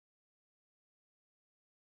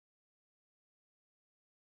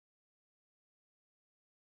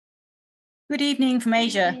Good evening from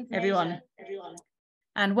Asia, everyone.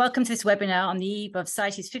 And welcome to this webinar on the eve of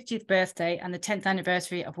CITES' 50th birthday and the 10th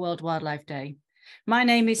anniversary of World Wildlife Day. My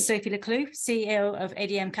name is Sophie CEO of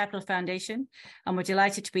ADM Capital Foundation, and we're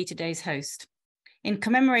delighted to be today's host. In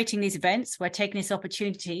commemorating these events, we're taking this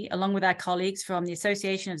opportunity, along with our colleagues from the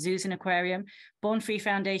Association of Zoos and Aquarium, Born Free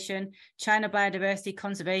Foundation, China Biodiversity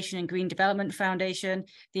Conservation and Green Development Foundation,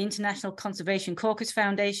 the International Conservation Caucus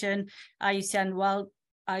Foundation, IUCN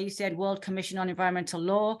World Commission on Environmental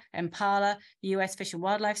Law, MPALA, the US Fish and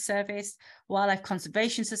Wildlife Service, Wildlife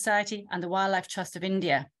Conservation Society, and the Wildlife Trust of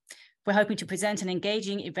India. We're hoping to present an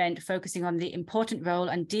engaging event focusing on the important role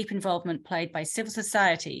and deep involvement played by civil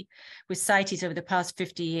society with CITES over the past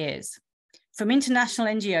 50 years. From international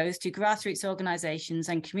NGOs to grassroots organizations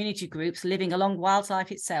and community groups living along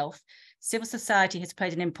wildlife itself, civil society has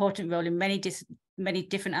played an important role in many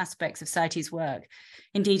different aspects of CITES work.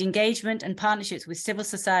 Indeed, engagement and partnerships with civil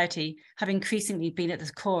society have increasingly been at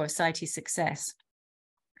the core of CITES' success.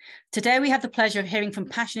 Today, we have the pleasure of hearing from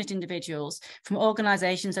passionate individuals from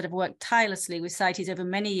organizations that have worked tirelessly with CITES over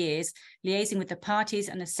many years, liaising with the parties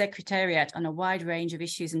and the Secretariat on a wide range of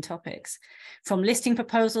issues and topics. From listing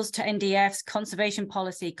proposals to NDFs, conservation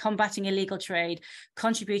policy, combating illegal trade,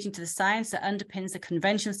 contributing to the science that underpins the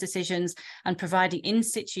Convention's decisions, and providing in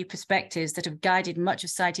situ perspectives that have guided much of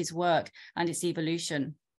CITES' work and its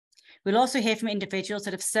evolution. We'll also hear from individuals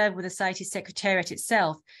that have served with the CITES Secretariat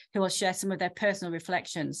itself, who will share some of their personal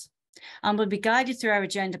reflections. And we'll be guided through our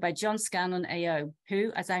agenda by John Scanlon AO,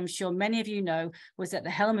 who, as I'm sure many of you know, was at the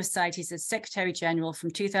helm of CITES as Secretary-General from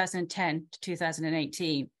 2010 to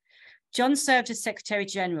 2018. John served as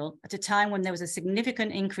Secretary-General at a time when there was a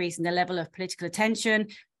significant increase in the level of political attention,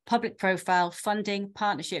 public profile, funding,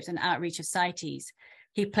 partnerships, and outreach of CITES.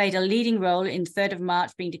 He played a leading role in 3rd of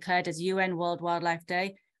March being declared as UN World Wildlife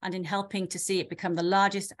Day, and in helping to see it become the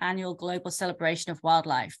largest annual global celebration of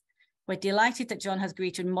wildlife. We're delighted that John has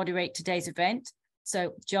agreed to moderate today's event.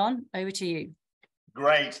 So, John, over to you.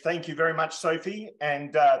 Great. Thank you very much, Sophie.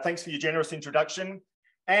 And thanks for your generous introduction.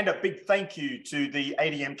 And a big thank you to the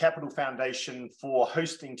ADM Capital Foundation for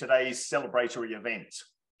hosting today's celebratory event.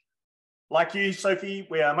 Like you, Sophie,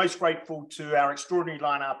 we are most grateful to our extraordinary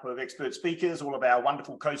lineup of expert speakers, all of our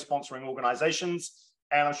wonderful co-sponsoring organizations.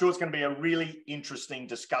 And I'm sure it's going to be a really interesting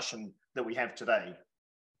discussion that we have today.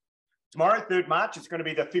 Tomorrow, 3rd March, is going to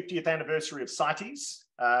be the 50th anniversary of CITES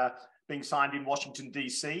being signed in Washington,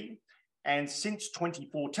 DC. And since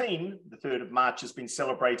 2014, the 3rd of March has been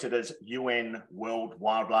celebrated as UN World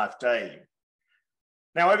Wildlife Day.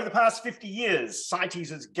 Now, over the past 50 years, CITES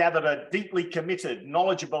has gathered a deeply committed,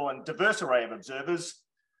 knowledgeable and diverse array of observers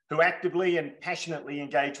who actively and passionately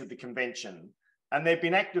engage with the convention. And they've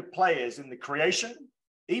been active players in the creation,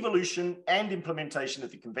 evolution and implementation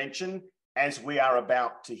of the convention, as we are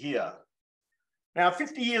about to hear. Now,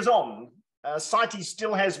 50 years on, CITES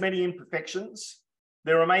still has many imperfections.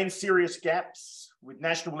 There remain serious gaps with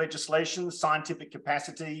national legislation, scientific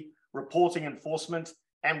capacity, reporting enforcement,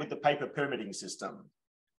 and with the paper permitting system.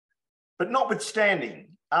 But notwithstanding,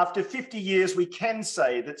 after 50 years, we can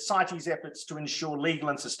say that CITES' efforts to ensure legal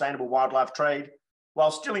and sustainable wildlife trade,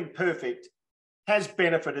 while still imperfect, has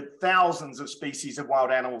benefited thousands of species of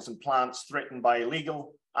wild animals and plants threatened by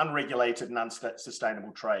illegal, unregulated and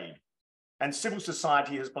unsustainable trade. And civil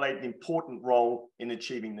society has played an important role in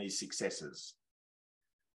achieving these successes.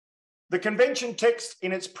 The convention text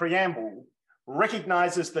in its preamble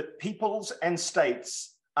recognises that peoples and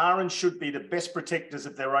states are and should be the best protectors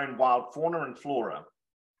of their own wild fauna and flora.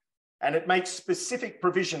 And it makes specific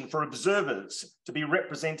provision for observers to be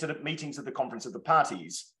represented at meetings of the Conference of the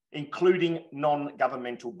Parties, including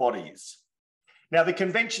non-governmental bodies. Now, the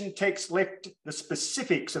convention text left the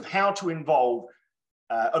specifics of how to involve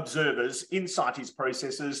observers in CITES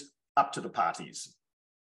processes up to the parties.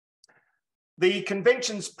 The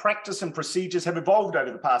convention's practice and procedures have evolved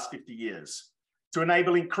over the past 50 years to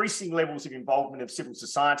enable increasing levels of involvement of civil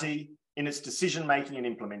society in its decision-making and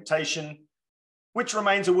implementation, which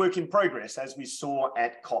remains a work in progress, as we saw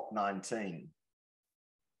at COP19.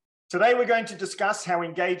 Today, we're going to discuss how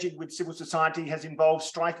engaging with civil society has involved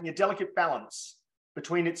striking a delicate balance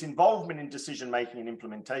between its involvement in decision-making and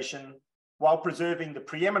implementation, while preserving the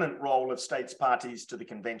preeminent role of states parties to the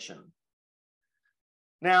convention.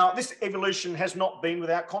 Now, this evolution has not been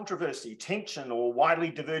without controversy, tension, or widely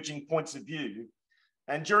diverging points of view.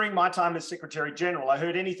 And during my time as Secretary-General, I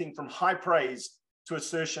heard anything from high praise to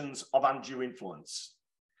assertions of undue influence.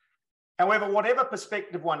 However, whatever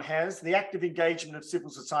perspective one has, the active engagement of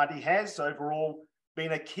civil society has overall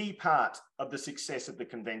been a key part of the success of the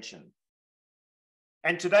convention.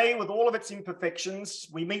 And today, with all of its imperfections,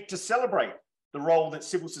 we meet to celebrate the role that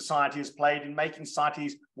civil society has played in making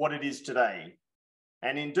CITES what it is today.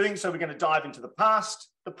 And in doing so, we're going to dive into the past,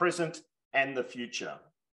 the present, and the future.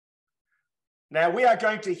 Now, we are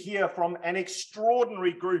going to hear from an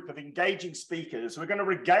extraordinary group of engaging speakers who are going to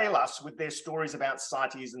regale us with their stories about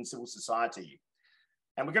CITES and civil society.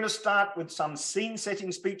 And we're going to start with some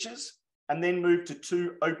scene-setting speeches and then move to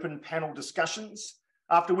 2 open panel discussions,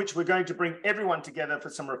 after which we're going to bring everyone together for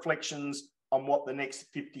some reflections on what the next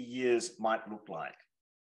 50 years might look like.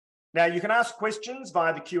 Now, you can ask questions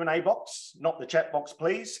via the Q&A box, not the chat box,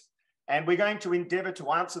 please. And we're going to endeavour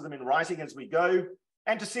to answer them in writing as we go,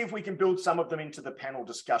 and to see if we can build some of them into the panel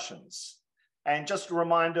discussions. And just a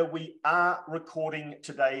reminder, we are recording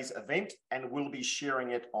today's event and we'll be sharing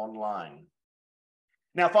it online.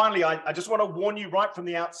 Now, finally, I just want to warn you right from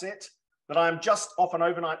the outset that I'm just off an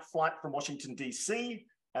overnight flight from Washington, DC,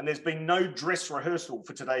 and there's been no dress rehearsal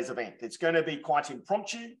for today's event. It's going to be quite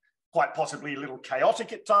impromptu, quite possibly a little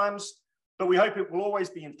chaotic at times, but we hope it will always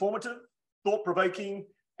be informative, thought-provoking,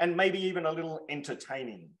 and maybe even a little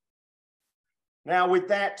entertaining. Now, with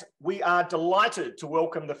that, we are delighted to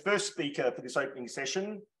welcome the first speaker for this opening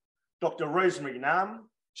session, Dr. Rosemarie Gnam.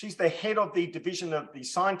 She's the head of the Division of the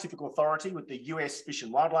Scientific Authority with the US Fish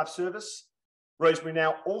and Wildlife Service. Rosemarie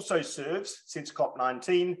now also serves, since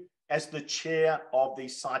COP19, as the chair of the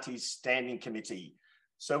CITES Standing Committee.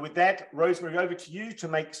 So with that, Rosemarie, over to you to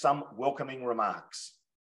make some welcoming remarks.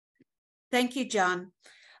 Thank you, John.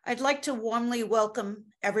 I'd like to warmly welcome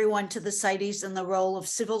everyone to the CITES and the Role of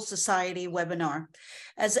Civil Society webinar.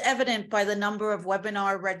 As evident by the number of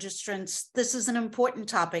webinar registrants, this is an important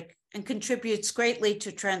topic and contributes greatly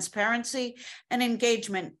to transparency and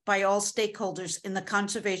engagement by all stakeholders in the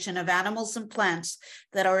conservation of animals and plants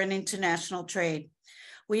that are in international trade.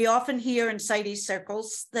 We often hear in CITES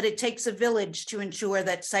circles that it takes a village to ensure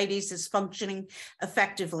that CITES is functioning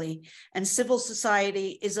effectively, and civil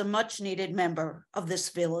society is a much needed member of this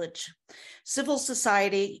village. Civil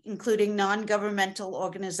society, including non-governmental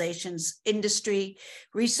organizations, industry,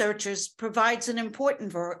 researchers, provides an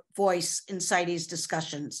important voice in CITES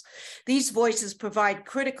discussions. These voices provide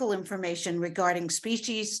critical information regarding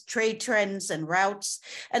species, trade trends and routes,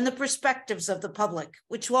 and the perspectives of the public,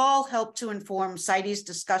 which will all help to inform CITES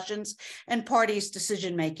discussions and parties'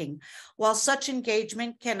 decision-making. While such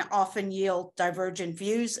engagement can often yield divergent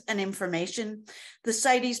views and information, the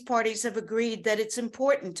CITES parties have agreed that it's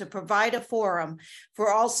important to provide a forum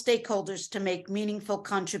for all stakeholders to make meaningful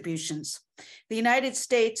contributions. The United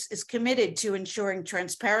States is committed to ensuring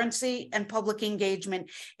transparency and public engagement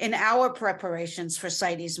in our preparations for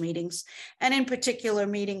CITES meetings, and in particular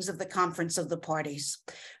meetings of the Conference of the Parties.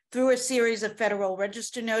 Through a series of Federal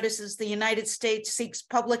Register notices, the United States seeks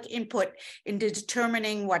public input into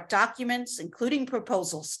determining what documents, including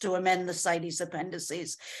proposals to amend the CITES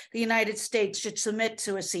appendices, the United States should submit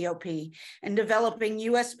to a COP, and developing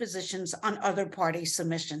U.S. positions on other party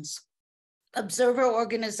submissions. Observer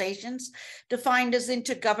organizations, defined as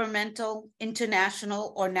intergovernmental,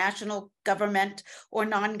 international, or national government or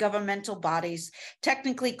non-governmental bodies,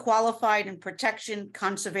 technically qualified in protection,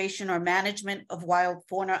 conservation, or management of wild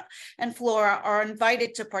fauna and flora, are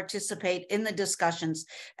invited to participate in the discussions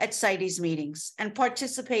at CITES meetings and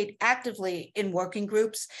participate actively in working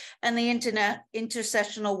groups and the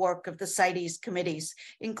intersessional work of the CITES committees,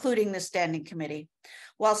 including the Standing Committee.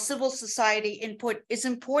 While civil society input is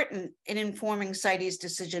important in informing CITES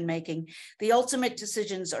decision-making, the ultimate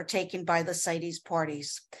decisions are taken by the CITES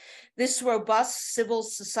parties. This robust civil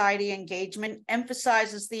society engagement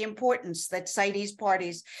emphasizes the importance that CITES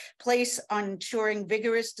parties place on ensuring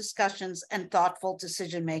vigorous discussions and thoughtful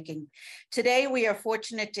decision-making. Today, we are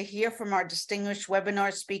fortunate to hear from our distinguished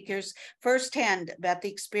webinar speakers firsthand about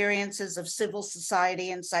the experiences of civil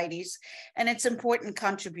society and CITES and its important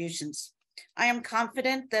contributions. I am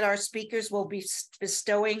confident that our speakers will be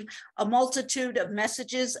bestowing a multitude of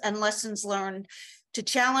messages and lessons learned to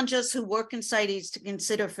challenge us who work in CITES to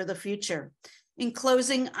consider for the future. In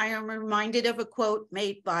closing, I am reminded of a quote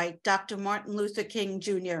made by Dr. Martin Luther King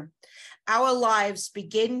Jr. "Our lives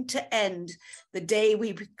begin to end the day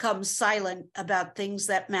we become silent about things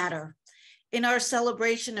that matter." In our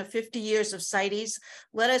celebration of 50 years of CITES,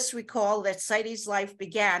 let us recall that CITES life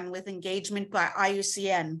began with engagement by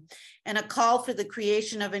IUCN and a call for the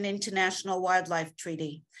creation of an international wildlife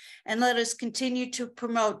treaty. And let us continue to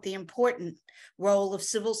promote the importance role of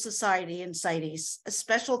civil society in CITES. A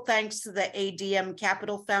special thanks to the ADM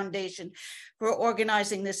Capital Foundation for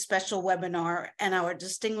organizing this special webinar and our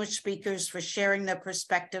distinguished speakers for sharing their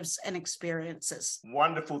perspectives and experiences.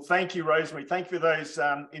 Wonderful. Thank you, Rosemarie. Thank you for those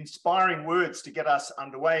inspiring words to get us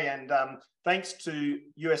underway. And thanks to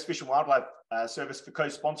US Fish and Wildlife Service for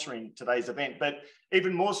co-sponsoring today's event. But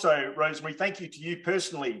even more so, Rosemarie, thank you to you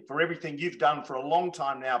personally for everything you've done for a long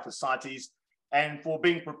time now for CITES and for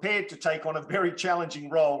being prepared to take on a very challenging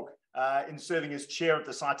role in serving as chair of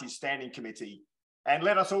the CITES Standing Committee. And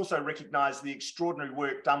let us also recognize the extraordinary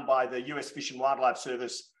work done by the US Fish and Wildlife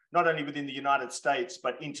Service, not only within the United States,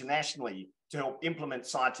 but internationally to help implement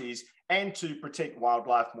CITES and to protect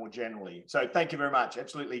wildlife more generally. So thank you very much.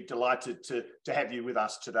 Absolutely delighted to have you with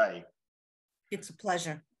us today. It's a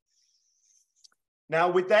pleasure. Now,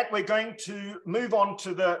 with that, we're going to move on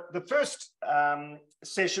to the first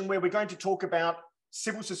session where we're going to talk about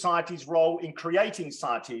civil society's role in creating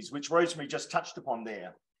CITES, which Rosemarie just touched upon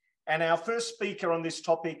there. And our first speaker on this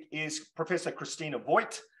topic is Professor Christina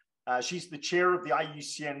Voigt. She's the chair of the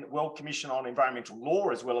IUCN World Commission on Environmental Law,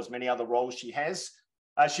 as well as many other roles she has.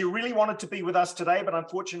 She really wanted to be with us today, but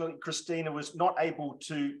unfortunately, Christina was not able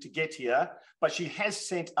to get here, but she has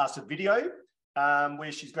sent us a video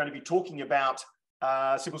where she's going to be talking about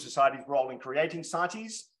civil society's role in creating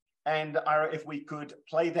CITES. And if we could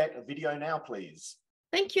play that video now, please.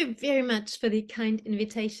 Thank you very much for the kind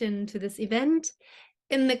invitation to this event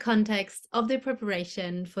in the context of the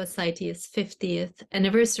preparation for CITES' 50th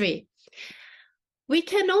anniversary. We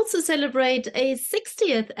can also celebrate a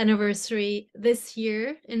 60th anniversary this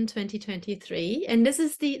year in 2023, and this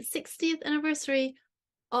is the 60th anniversary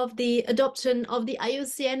of the adoption of the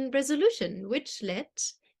IUCN resolution, which led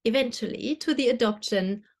eventually to the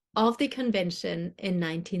adoption of the convention in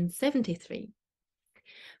 1973.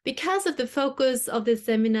 Because of the focus of this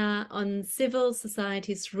seminar on civil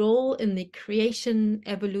society's role in the creation,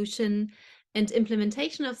 evolution, and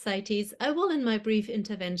implementation of CITES, I will in my brief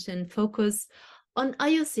intervention focus on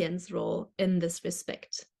IUCN's role in this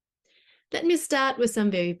respect. Let me start with some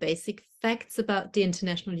very basic facts about the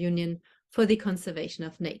International Union for the Conservation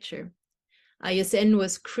of Nature. IUCN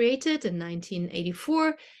was created in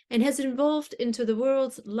 1984 and has evolved into the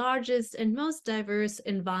world's largest and most diverse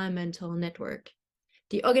environmental network.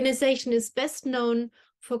 The organization is best known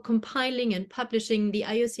for compiling and publishing the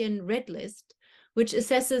IUCN Red List, which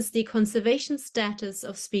assesses the conservation status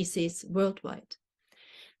of species worldwide.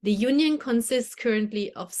 The Union consists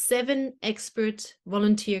currently of 7 expert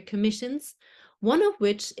volunteer commissions, one of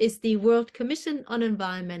which is the World Commission on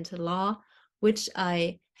Environmental Law, which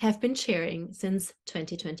I have been chairing since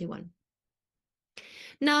 2021.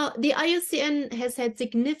 Now, the IUCN has had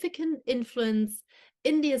significant influence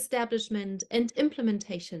in the establishment and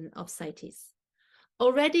implementation of CITES.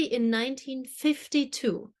 Already in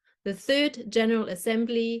 1952, the Third General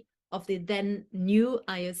Assembly of the then new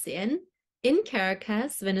IUCN in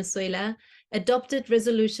Caracas, Venezuela, adopted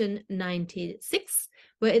Resolution 96,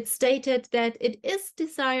 where it stated that it is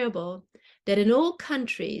desirable that in all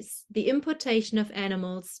countries, the importation of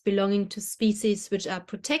animals belonging to species which are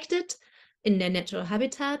protected in their natural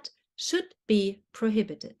habitat should be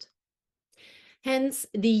prohibited. Hence,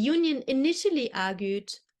 the Union initially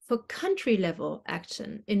argued for country-level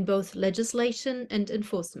action in both legislation and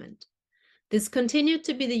enforcement. This continued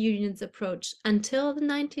to be the Union's approach until the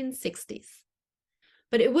 1960s.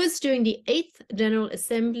 But it was during the 8th General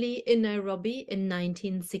Assembly in Nairobi in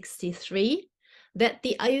 1963 that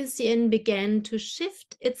the IUCN began to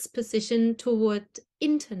shift its position toward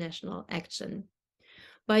international action.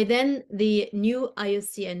 By then, the new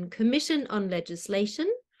IUCN Commission on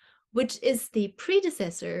Legislation, which is the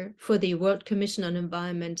predecessor for the World Commission on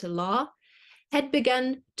Environmental Law, had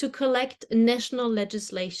begun to collect national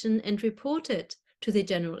legislation and report it to the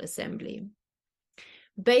General Assembly.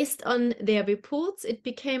 Based on their reports, it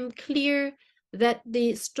became clear that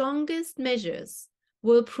the strongest measures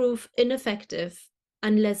will prove ineffective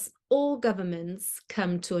unless all governments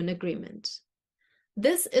come to an agreement.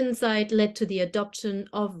 This insight led to the adoption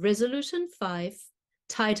of Resolution 5,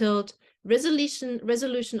 titled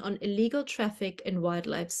Resolution on Illegal Traffic in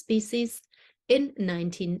Wildlife Species, in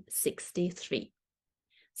 1963,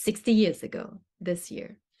 60 years ago this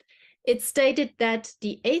year. It stated that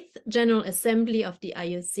the 8th General Assembly of the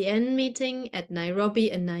IUCN meeting at Nairobi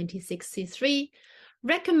in 1963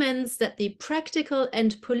 recommends that the practical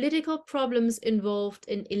and political problems involved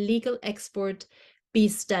in illegal export be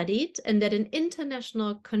studied and that an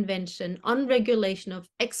international convention on regulation of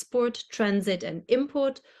export, transit, and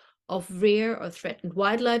import of rare or threatened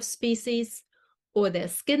wildlife species or their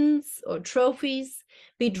skins or trophies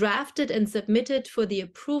be drafted and submitted for the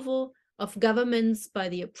approval of governments by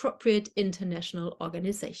the appropriate international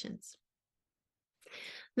organizations.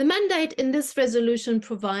 The mandate in this resolution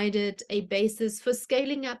provided a basis for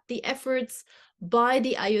scaling up the efforts by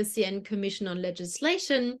the IUCN Commission on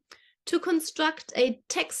Legislation to construct a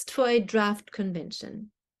text for a draft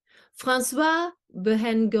convention. François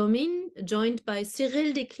Behen-Gomin, joined by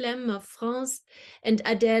Cyril Desclem of France and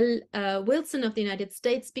Adele Wilson of the United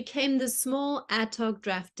States, became the small ad hoc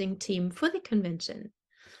drafting team for the convention.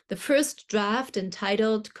 The first draft,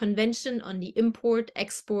 entitled Convention on the Import,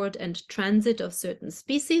 Export and Transit of Certain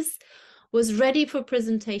Species, was ready for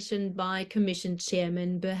presentation by Commission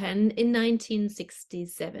Chairman Behen in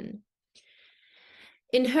 1967.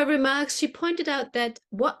 In her remarks, she pointed out that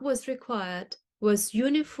what was required was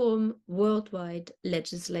uniform worldwide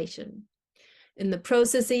legislation. In the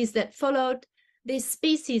processes that followed, the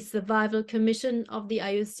Species Survival Commission of the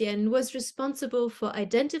IUCN was responsible for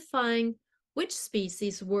identifying which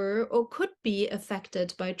species were or could be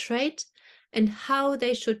affected by trade and how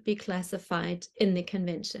they should be classified in the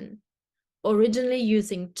convention. Originally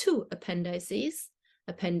using two appendices,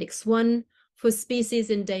 Appendix 1 for species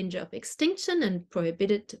in danger of extinction and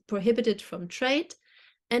prohibited from trade,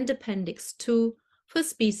 and Appendix 2 for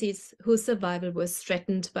species whose survival was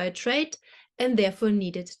threatened by trade and therefore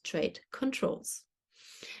needed trade controls.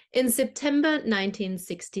 In September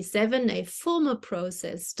 1967, a formal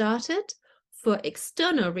process started for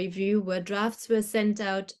external review where drafts were sent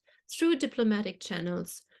out through diplomatic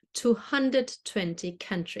channels to 120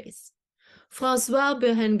 countries. François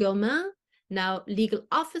Behen-Gomin, now legal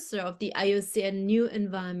officer of the IUCN New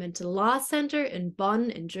Environmental Law Center in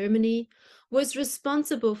Bonn in Germany, was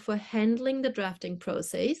responsible for handling the drafting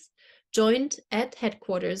process, joined at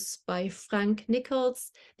headquarters by Frank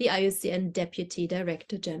Nichols, the IUCN Deputy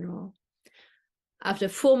Director General. After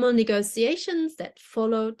formal negotiations that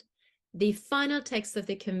followed, the final text of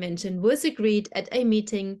the convention was agreed at a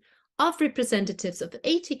meeting of representatives of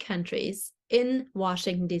 80 countries in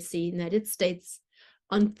Washington, D.C., United States,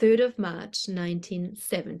 on 3rd of March,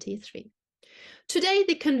 1973. Today,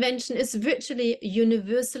 the convention is virtually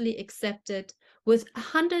universally accepted with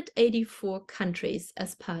 184 countries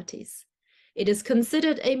as parties. It is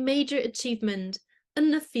considered a major achievement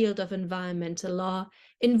in the field of environmental law,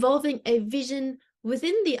 involving a vision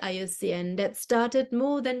within the IUCN that started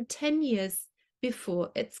more than 10 years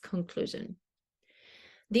before its conclusion.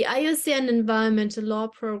 The IUCN Environmental Law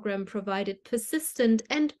Program provided persistent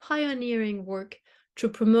and pioneering work to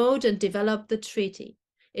promote and develop the treaty.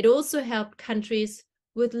 It also helped countries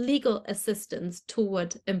with legal assistance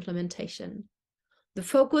toward implementation. The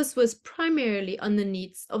focus was primarily on the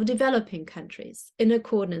needs of developing countries in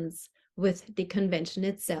accordance with the convention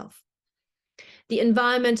itself. The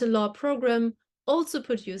Environmental Law Program also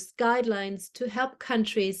produced guidelines to help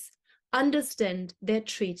countries understand their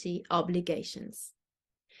treaty obligations.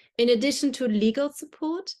 In addition to legal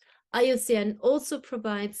support, IUCN also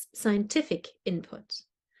provides scientific input.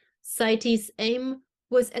 CITES' aim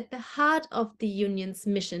was at the heart of the Union's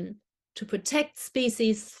mission to protect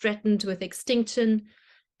species threatened with extinction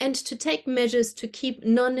and to take measures to keep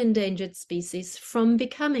non-endangered species from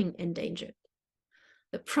becoming endangered.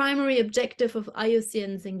 The primary objective of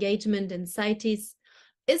IUCN's engagement in CITES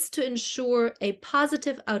is to ensure a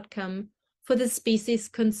positive outcome for the species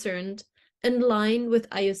concerned in line with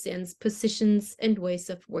IUCN's positions and ways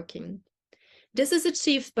of working. This is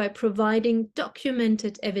achieved by providing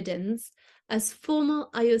documented evidence as formal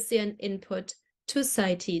IUCN input to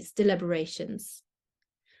CITES deliberations.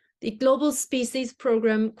 The Global Species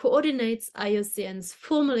Program coordinates IUCN's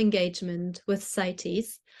formal engagement with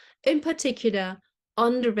CITES, in particular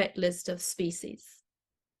on the Red List of Species.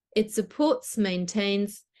 It supports,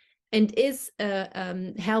 maintains, and is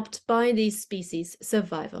helped by the Species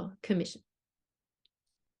Survival Commission.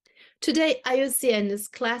 Today, IUCN is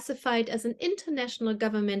classified as an international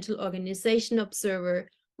governmental organization observer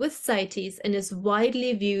with CITES and is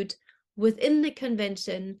widely viewed within the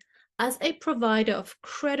convention as a provider of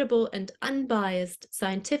credible and unbiased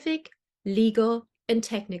scientific, legal, and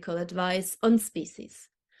technical advice on species.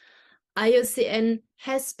 IUCN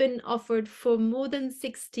has been offered for more than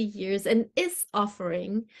 60 years and is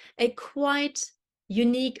offering a quite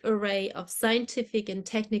unique array of scientific and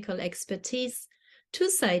technical expertise to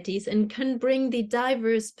CITES and can bring the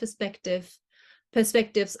diverse perspectives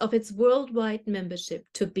of its worldwide membership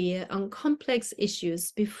to bear on complex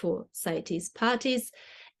issues before CITES parties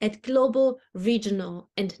at global, regional,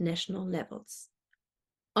 and national levels.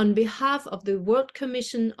 On behalf of the World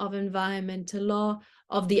Commission of Environmental Law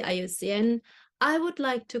of the IUCN, I would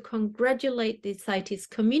like to congratulate the CITES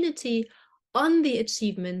community on the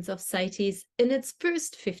achievements of CITES in its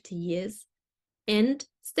first 50 years and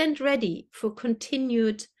stand ready for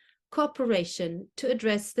continued cooperation to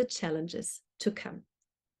address the challenges to come.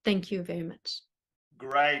 Thank you very much.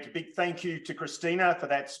 Great. A big thank you to Christina for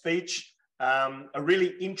that speech. A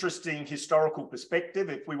really interesting historical perspective.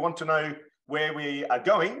 If we want to know where we are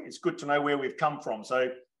going, it's good to know where we've come from. So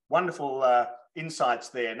wonderful insights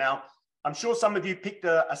there. Now, I'm sure some of you picked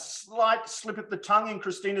a slight slip of the tongue in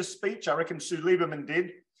Christina's speech. I reckon Sue Lieberman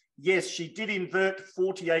did. Yes, she did invert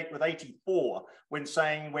 48 with 84 when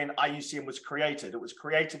saying when IUCN was created. It was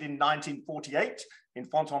created in 1948 in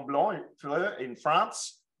Fontainebleau in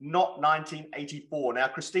France, not 1984. Now,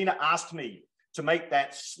 Christina asked me to make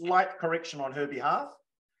that slight correction on her behalf.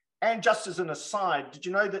 And just as an aside, did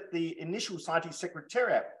you know that the initial CITES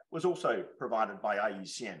Secretariat was also provided by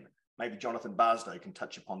IUCN? Maybe Jonathan Barsdow can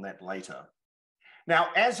touch upon that later. Now,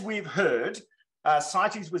 as we've heard,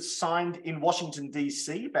 CITES was signed in Washington,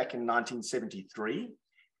 D.C. back in 1973.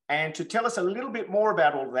 And to tell us a little bit more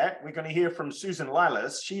about all that, we're going to hear from Susan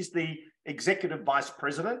Lilas. She's the Executive Vice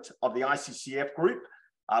President of the ICCF Group.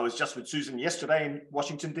 I was just with Susan yesterday in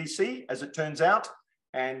Washington, D.C., as it turns out.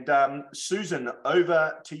 And Susan,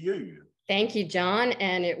 over to you. Thank you, John.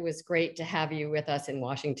 And it was great to have you with us in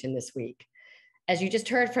Washington this week. As you just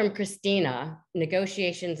heard from Christina,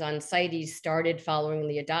 negotiations on CITES started following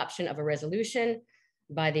the adoption of a resolution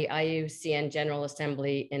by the IUCN General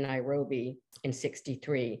Assembly in Nairobi in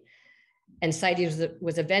 '63. And CITES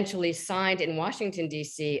was eventually signed in Washington,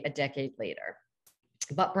 D.C. a decade later.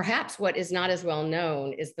 But perhaps what is not as well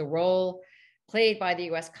known is the role played by the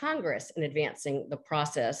US Congress in advancing the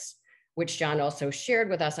process, which John also shared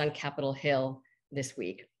with us on Capitol Hill this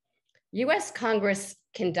week. US Congress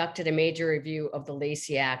conducted a major review of the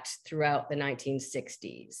Lacey Act throughout the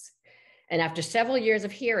 1960s. And after several years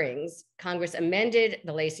of hearings, Congress amended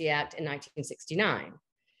the Lacey Act in 1969.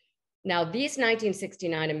 Now, these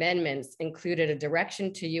 1969 amendments included a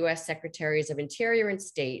direction to US Secretaries of Interior and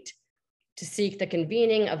State to seek the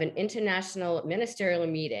convening of an international ministerial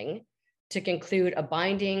meeting to conclude a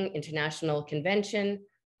binding international convention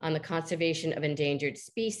on the conservation of endangered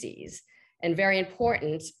species. And very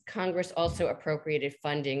important, Congress also appropriated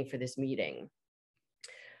funding for this meeting.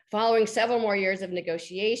 Following several more years of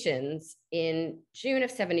negotiations, in June of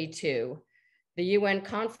 '72, the UN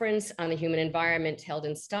Conference on the Human Environment held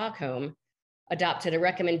in Stockholm adopted a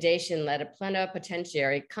recommendation that a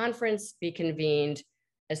plenipotentiary conference be convened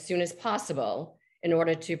as soon as possible in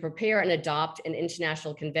order to prepare and adopt an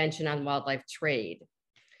international convention on wildlife trade.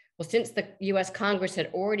 Well, since the US Congress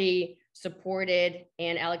had already supported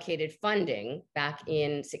and allocated funding back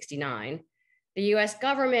in '69, the US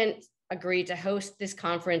government agreed to host this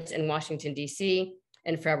conference in Washington, D.C.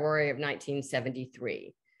 in February of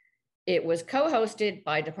 1973. It was co-hosted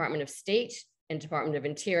by Department of State and Department of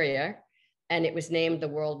Interior, and it was named the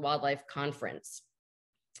World Wildlife Conference.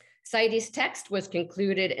 CITES text was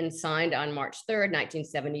concluded and signed on March 3rd,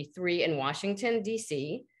 1973 in Washington,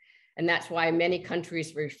 D.C., and that's why many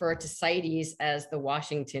countries refer to CITES as the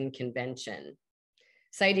Washington Convention.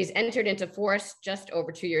 CITES entered into force just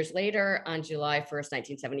over 2 years later on July 1st,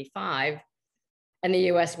 1975, and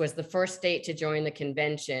the US was the first state to join the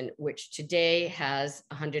convention, which today has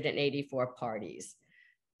 184 parties.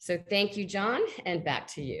 So thank you, John, and back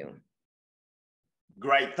to you.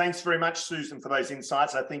 Great. Thanks very much, Susan, for those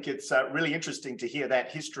insights. I think it's really interesting to hear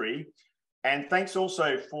that history. And thanks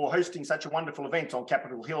also for hosting such a wonderful event on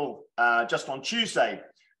Capitol Hill just on Tuesday,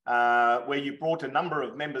 where you brought a number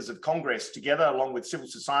of members of Congress together, along with civil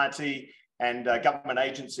society and government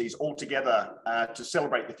agencies all together to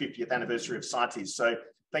celebrate the 50th anniversary of CITES. So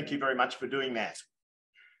thank you very much for doing that.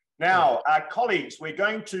 Now, colleagues, we're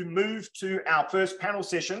going to move to our first panel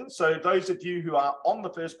session. So those of you who are on the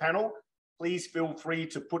first panel, please feel free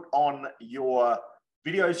to put on your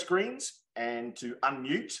video screens and to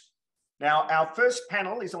unmute. Now, our first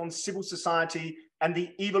panel is on civil society and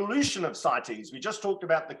the evolution of CITES. We just talked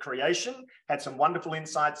about the creation, had some wonderful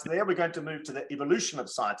insights there. We're going to move to the evolution of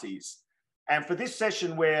CITES. And for this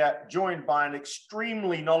session, we're joined by an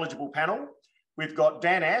extremely knowledgeable panel. We've got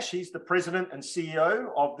Dan Ash, he's the president and CEO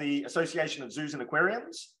of the Association of Zoos and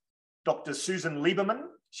Aquariums. Dr. Susan Lieberman,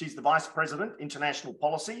 she's the vice president, international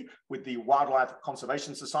policy with the Wildlife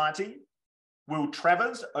Conservation Society. Will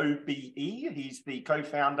Travers, OBE, he's the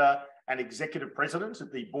co-founder and executive president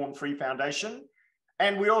of the Born Free Foundation.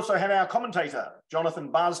 And we also have our commentator,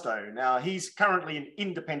 Jonathan Barsdow. Now, he's currently an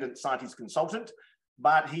independent CITES consultant,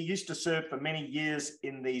 but he used to serve for many years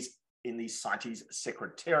in the CITES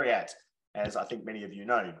Secretariat, as I think many of you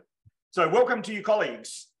know. So welcome to you,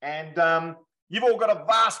 colleagues. And you've all got a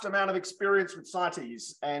vast amount of experience with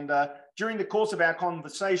CITES. And during the course of our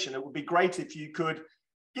conversation, it would be great if you could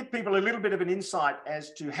give people a little bit of an insight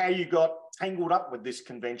as to how you got tangled up with this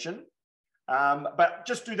convention. But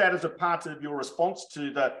just do that as a part of your response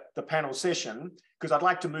to the panel session, because I'd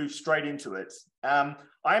like to move straight into it. I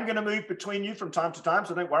am going to move between you from time to time,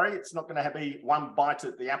 so don't worry, it's not going to be one bite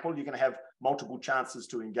at the apple. You're going to have multiple chances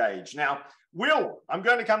to engage. Now, Will, I'm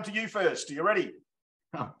going to come to you first. Are you ready?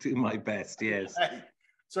 I'll do my best, yes. Okay.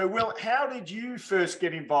 So, Will, how did you first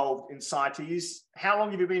get involved in CITES? How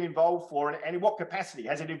long have you been involved for, and in what capacity?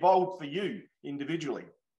 Has it evolved for you individually?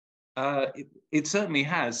 It certainly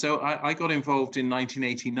has. So I got involved in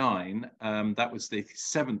 1989. That was the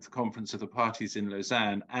 7th Conference of the Parties in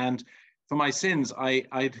Lausanne. And for my sins,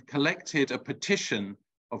 I'd collected a petition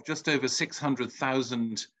of just over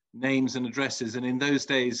 600,000 names and addresses. And in those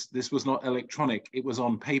days, this was not electronic, it was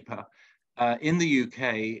on paper. In the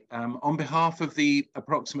UK, on behalf of the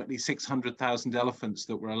approximately 600,000 elephants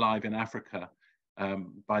that were alive in Africa,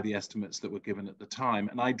 by the estimates that were given at the time.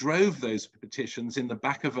 And I drove those petitions in the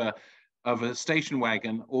back of a station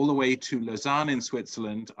wagon all the way to Lausanne in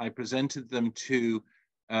Switzerland. I presented them to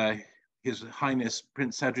His Highness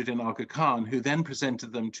Prince Sadruddin Aga Khan, who then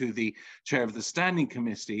presented them to the chair of the standing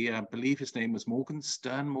committee. I believe his name was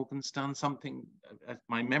Morgenstern something.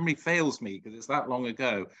 My memory fails me because it's that long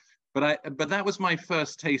ago. But that was my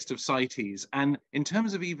first taste of CITES. And in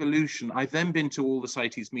terms of evolution, I've then been to all the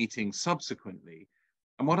CITES meetings subsequently.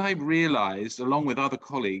 And what I realized, along with other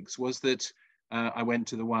colleagues, was that I went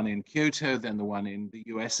to the one in Kyoto, then the one in the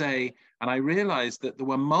USA, and I realized that there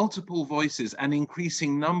were multiple voices and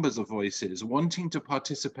increasing numbers of voices wanting to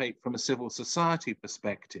participate from a civil society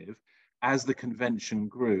perspective as the convention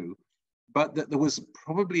grew, but that there was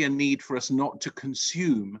probably a need for us not to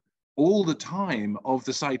consume all the time of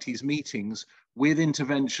the CITES meetings with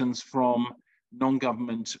interventions from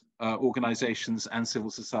non-government organizations and civil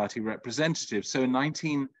society representatives. So in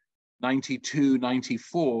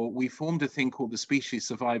 1992-94, we formed a thing called the Species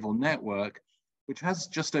Survival Network, which has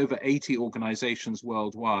just over 80 organizations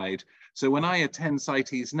worldwide. So when I attend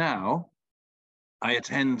CITES now, I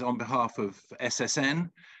attend on behalf of SSN,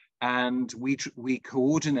 and we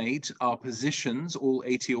coordinate our positions, all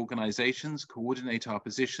 80 organizations coordinate our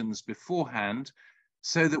positions beforehand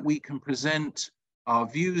so that we can present our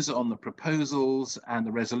views on the proposals and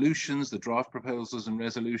the resolutions, the draft proposals and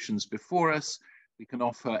resolutions before us. We can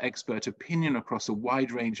offer expert opinion across a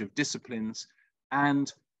wide range of disciplines,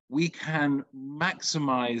 and we can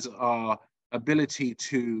maximize our ability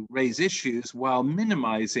to raise issues while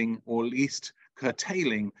minimizing or at least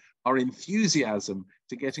curtailing our enthusiasm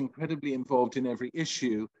to get incredibly involved in every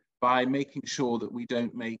issue by making sure that we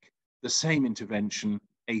don't make the same intervention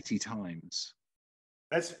 80 times.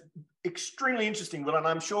 That's extremely interesting, Will, and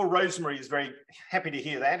I'm sure Rosemarie is very happy to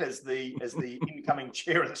hear that as the incoming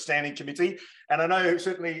chair of the standing committee. And I know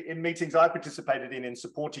certainly in meetings I participated in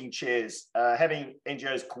supporting chairs, having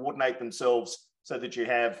NGOs coordinate themselves so that you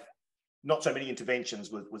have not so many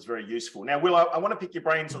interventions was very useful. Now, Will, I want to pick your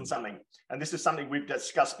brains on something, and this is something we've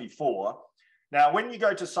discussed before. Now, when you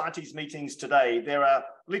go to CITES meetings today, there are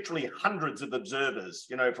literally hundreds of observers,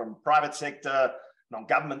 you know, from private sector,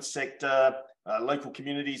 non-government sector, local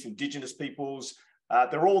communities, Indigenous peoples.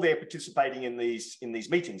 They're all there participating in these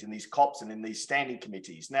meetings, in these COPs and in these standing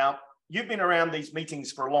committees. Now, you've been around these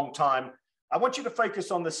meetings for a long time. I want you to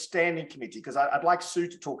focus on the standing committee because I'd like Sue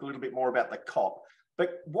to talk a little bit more about the COP.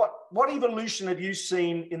 But what evolution have you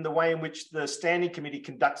seen in the way in which the standing committee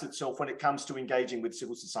conducts itself when it comes to engaging with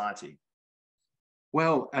civil society?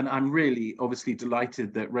 Well, and I'm really obviously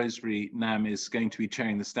delighted that Rosemarie Gnam is going to be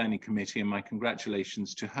chairing the standing committee, and my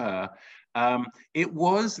congratulations to her. It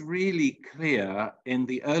was really clear in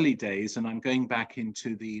the early days, and I'm going back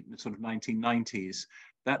into the sort of 1990s,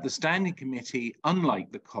 that the standing committee,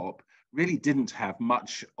 unlike the COP, really didn't have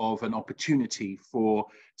much of an opportunity for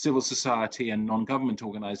civil society and non-government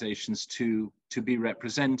organizations to be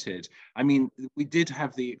represented. I mean, we did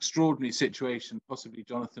have the extraordinary situation, possibly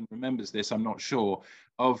Jonathan remembers this, I'm not sure,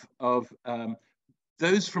 of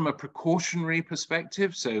those from a precautionary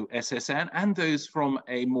perspective, so SSN, and those from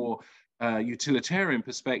a more utilitarian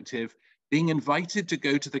perspective, being invited to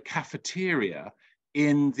go to the cafeteria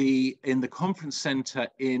in the conference center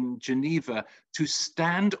in Geneva to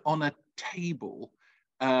stand on a table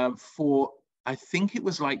for, I think it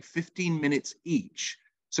was like 15 minutes each.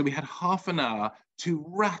 So we had half an hour to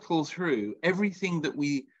rattle through everything that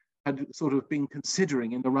we had sort of been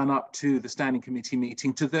considering in the run up to the standing committee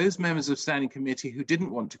meeting, to those members of standing committee who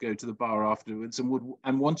didn't want to go to the bar afterwards and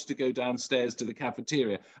wanted to go downstairs to the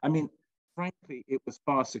cafeteria. I mean, frankly, it was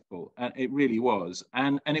farcical, and it really was.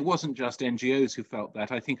 And it wasn't just NGOs who felt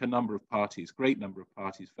that. I think a number of parties, great number of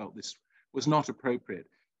parties, felt this was not appropriate.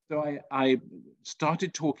 So I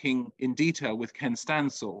started talking in detail with Ken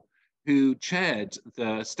Stansel, who chaired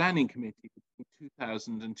the standing committee between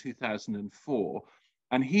 2000 and 2004,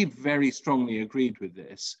 and he very strongly agreed with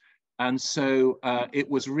this. And so it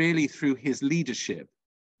was really through his leadership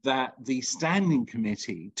that the standing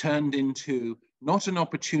committee turned into not an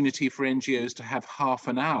opportunity for NGOs to have half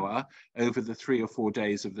an hour over the 3 or 4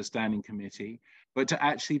 days of the standing committee, but to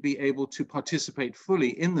actually be able to participate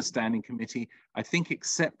fully in the standing committee, I think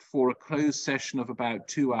except for a closed session of about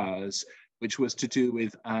 2 hours, which was to do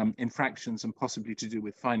with infractions and possibly to do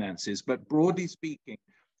with finances. But broadly speaking,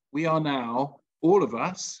 we are now, all of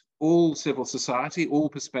us, all civil society, all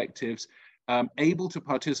perspectives, able to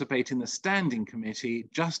participate in the standing committee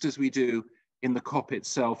just as we do in the COP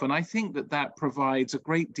itself. And I think that that provides a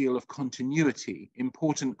great deal of continuity,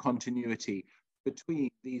 important continuity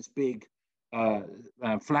between these big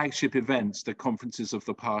flagship events, the conferences of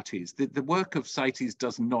the parties. The work of CITES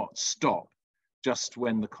does not stop just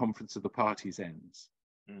when the conference of the parties ends.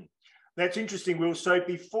 That's interesting, Will. So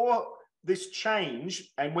before this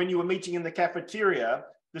change, and when you were meeting in the cafeteria,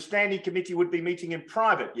 the standing committee would be meeting in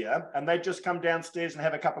private, yeah? And they'd just come downstairs and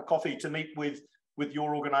have a cup of coffee to meet with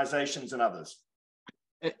your organizations and others.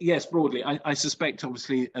 Yes, broadly. I suspect,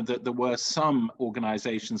 obviously, that there were some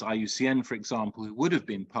organizations, IUCN, for example, who would have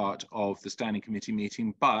been part of the standing committee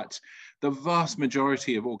meeting, but the vast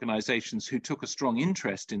majority of organizations who took a strong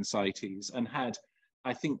interest in CITES and had,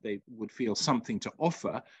 I think they would feel something to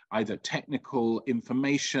offer, either technical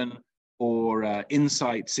information or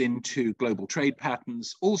insights into global trade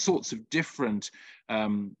patterns, all sorts of different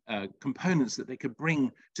components that they could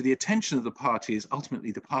bring to the attention of the parties.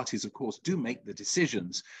 Ultimately, the parties, of course, do make the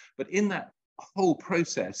decisions. But in that whole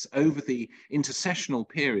process over the intersessional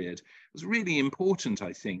period, it was really important,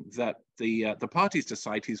 I think, that the parties to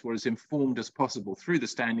CITES were as informed as possible through the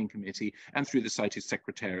Standing Committee and through the CITES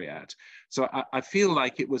Secretariat. So I feel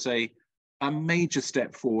like it was a major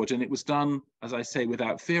step forward, and it was done, as I say,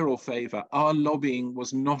 without fear or favor. Our lobbying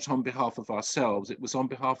was not on behalf of ourselves, it was on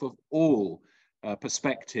behalf of all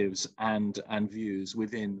perspectives and views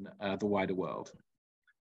within the wider world.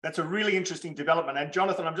 That's a really interesting development. And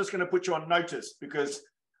Jonathan, I'm just going to put you on notice because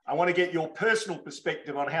I want to get your personal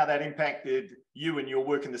perspective on how that impacted you and your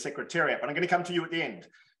work in the Secretariat. But I'm going to come to you at the end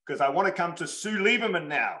because I want to come to Sue Lieberman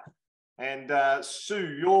now. And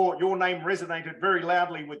Sue, your name resonated very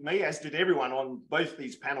loudly with me, as did everyone on both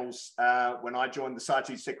these panels when I joined the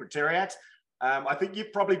CITES Secretariat. I think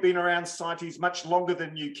you've probably been around CITES much longer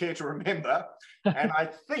than you care to remember. And I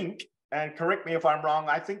think, and correct me if I'm wrong,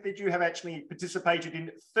 I think that you have actually participated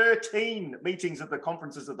in 13 meetings of the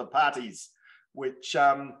conferences of the parties, which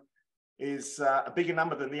is a bigger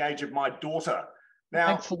number than the age of my daughter. Now,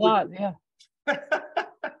 thanks a lot, yeah.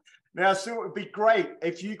 Now, Sue, it would be great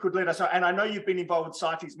if you could let us know, and I know you've been involved with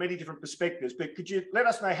CITES, many different perspectives, but could you let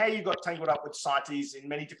us know how you got tangled up with CITES in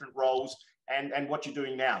many different roles and what you're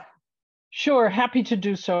doing now? Sure, happy to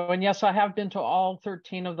do so. And yes, I have been to all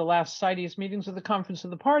 13 of the last CITES meetings of the Conference of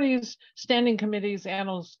the Parties, standing committees,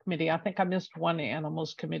 animals committee. I think I missed one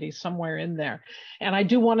animals committee somewhere in there. And I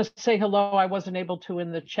do want to say hello. I wasn't able to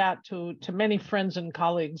in the chat to many friends and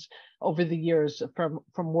colleagues over the years from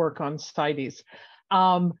work on CITES.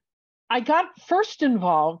 I got first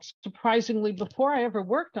involved, surprisingly, before I ever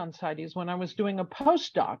worked on CITES, when I was doing a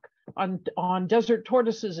postdoc on desert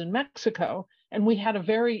tortoises in Mexico. And we had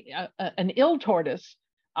an ill tortoise.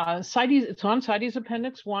 CITES, it's on CITES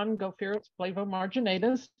Appendix 1, Gopherus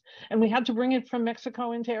flavomarginatus, and we had to bring it from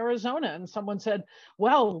Mexico into Arizona. And someone said,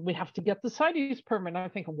 well, we have to get the CITES permit. And I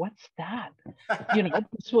think, what's that? You know,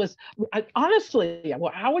 this was, honestly,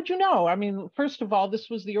 well, how would you know? I mean, first of all, this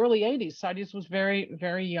was the early 80s. CITES was very,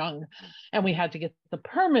 very young. And we had to get the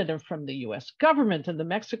permit from the US government and the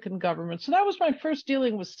Mexican government. So that was my first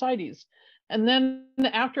dealing with CITES. And then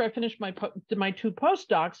after I finished my 2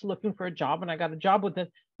 postdocs looking for a job, and I got a job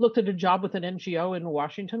looked at a job with an NGO in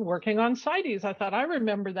Washington working on CITES. I thought, I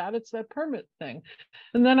remember that, it's that permit thing.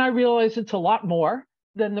 And then I realized it's a lot more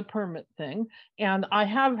than the permit thing. And I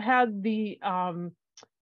have had the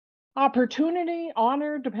opportunity,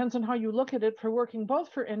 honor, depends on how you look at it, for working both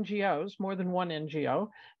for NGOs, more than one NGO,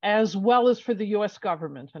 as well as for the US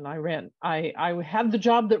government. And I had the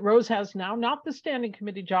job that Rose has now, not the standing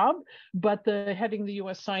committee job, but the heading the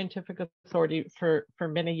US Scientific Authority for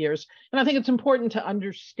many years. And I think it's important to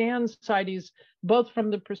understand CITES both from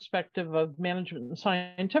the perspective of management and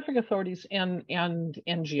scientific authorities and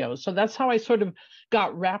NGOs. So that's how I sort of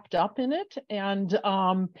got wrapped up in it. And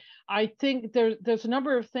I think there's a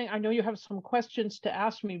number of things. I know you have some questions to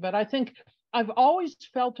ask me, but I think I've always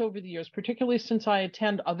felt over the years, particularly since I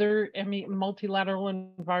attend other multilateral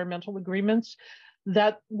environmental agreements,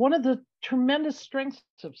 that one of the tremendous strengths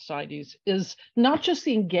of CITES is not just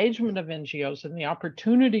the engagement of NGOs and the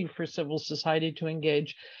opportunity for civil society to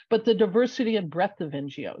engage, but the diversity and breadth of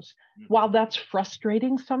NGOs. While that's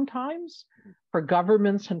frustrating sometimes for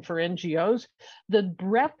governments and for NGOs, the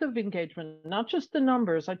breadth of engagement, not just the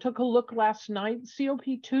numbers. I took a look last night,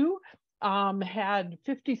 COP2 had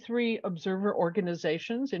 53 observer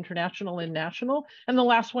organizations, international and national, and the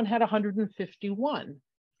last one had 151.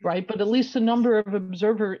 Right, but at least the number of of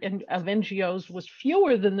NGOs was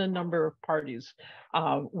fewer than the number of parties,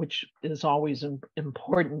 which is always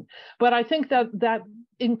important. But I think that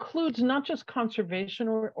includes not just conservation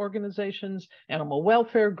organizations, animal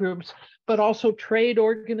welfare groups, but also trade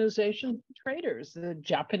organizations, traders, the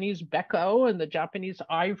Japanese BECO and the Japanese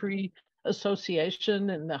Ivory Association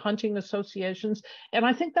and the hunting associations. And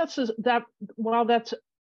I think that while that's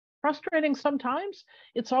frustrating sometimes,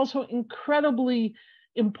 it's also incredibly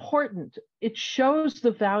important. It shows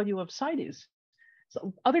the value of CITES.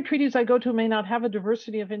 So other treaties I go to may not have a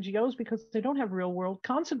diversity of NGOs because they don't have real world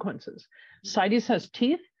consequences. CITES has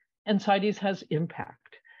teeth and CITES has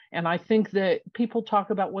impact. And I think that people talk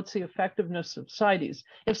about what's the effectiveness of CITES.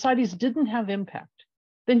 If CITES didn't have impact,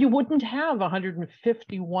 then you wouldn't have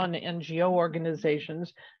 151 NGO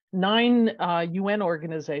organizations, 9 UN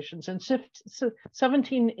organizations, and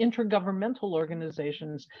 17 intergovernmental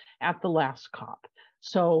organizations at the last COP.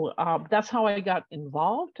 So that's how I got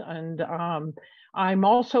involved. And I'm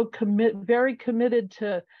also very committed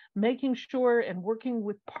to making sure and working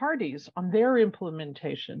with parties on their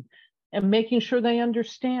implementation and making sure they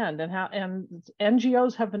understand and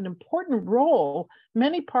NGOs have an important role.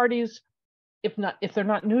 Many parties, if they're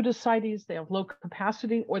not new to CITES, they have low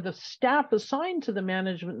capacity, or the staff assigned to the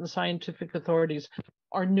management and scientific authorities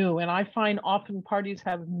are new. And I find often parties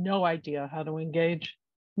have no idea how to engage,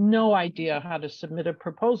 no idea how to submit a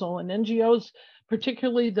proposal. And NGOs,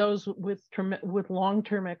 particularly those with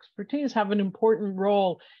long-term expertise, have an important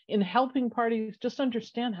role in helping parties just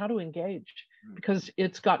understand how to engage, because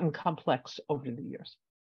it's gotten complex over the years.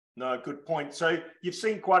 No, good point. So you've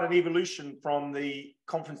seen quite an evolution from the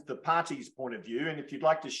conference, the parties' point of view. And if you'd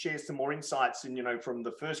like to share some more insights in, from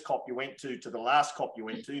the first COP you went to the last COP you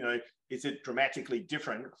went to, is it dramatically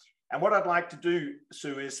different? And what I'd like to do,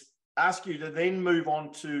 Sue, is ask you to then move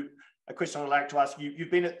on to a question I'd like to ask you.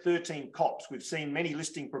 You've been at 13 COPs. We've seen many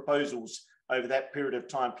listing proposals over that period of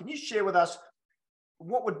time. Can you share with us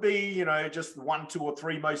what would be, just 1, 2, or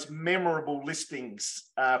 3 most memorable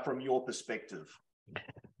listings from your perspective?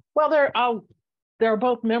 Well, there are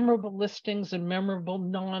both memorable listings and memorable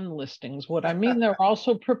non-listings. What I mean, there are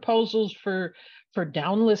also proposals for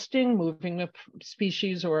downlisting, moving a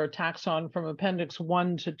species or a taxon from Appendix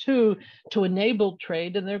 1 to 2 to enable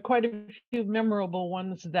trade. And there are quite a few memorable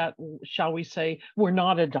ones that, shall we say, were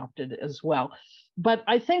not adopted as well. But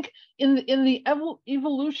I think in the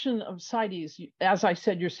evolution of CITES, as I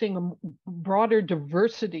said, you're seeing a broader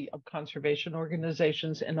diversity of conservation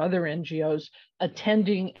organizations and other NGOs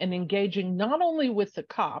attending and engaging not only with the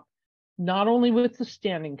COP, not only with the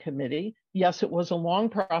standing committee. Yes, it was a long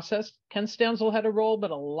process. Ken Stanzel had a role,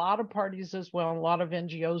 but a lot of parties as well, a lot of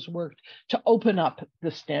NGOs worked to open up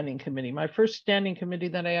the standing committee. My first standing committee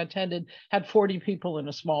that I attended had 40 people in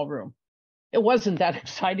a small room. It wasn't that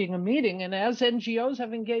exciting a meeting. And as NGOs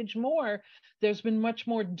have engaged more, there's been much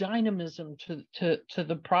more dynamism to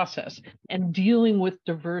the process and dealing with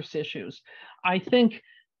diverse issues. I think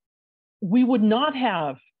we would not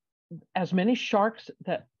have as many sharks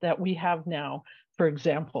that we have now, for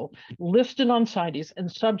example, listed on CITES and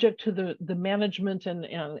subject to the management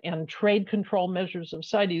and trade control measures of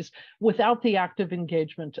CITES without the active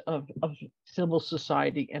engagement of civil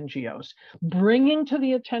society NGOs, bringing to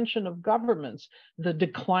the attention of governments the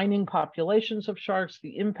declining populations of sharks,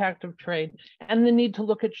 the impact of trade, and the need to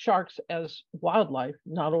look at sharks as wildlife,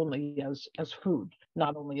 not only as food,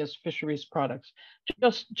 not only as fisheries products.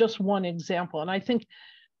 Just one example. And I think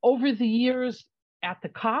over the years at the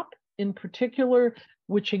COP, in particular,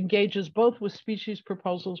 which engages both with species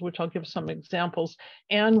proposals, which I'll give some examples,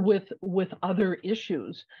 and with other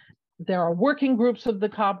issues. There are working groups of the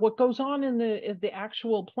COP. What goes on in the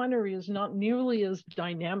actual plenary is not nearly as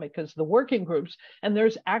dynamic as the working groups. And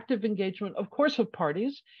there's active engagement, of course, of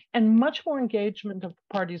parties, and much more engagement of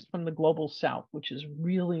parties from the global south, which is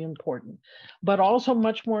really important, but also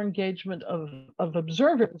much more engagement of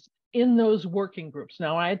observers in those working groups.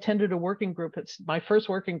 Now, I attended a working group. My first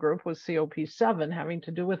working group was COP7, having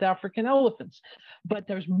to do with African elephants. But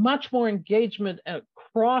there's much more engagement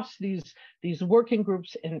across these working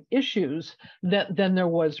groups and issues than there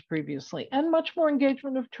was previously, and much more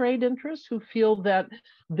engagement of trade interests who feel that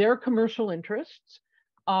their commercial interests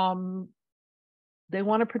they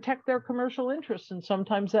want to protect their commercial interests. And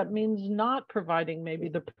sometimes that means not providing maybe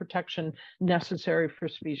the protection necessary for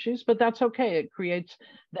species, but that's okay. It creates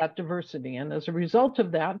that diversity. And as a result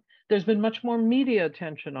of that, there's been much more media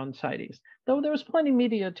attention on CITES. Though there was plenty of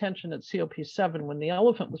media attention at COP7 when the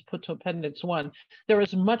elephant was put to Appendix 1, there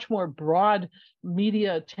is much more broad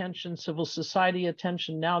media attention, civil society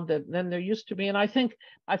attention now than there used to be. And I think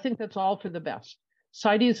that's all for the best.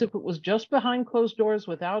 CITES, if it was just behind closed doors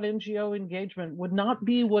without NGO engagement, would not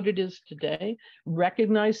be what it is today.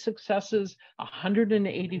 Recognized successes,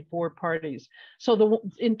 184 parties. So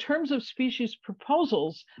in terms of species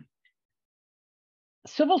proposals,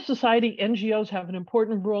 civil society NGOs have an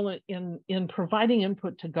important role in providing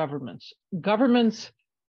input to governments.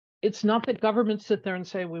 It's not that governments sit there and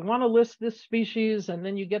say, we want to list this species, and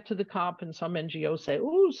then you get to the COP and some NGOs say,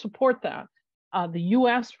 ooh, support that. The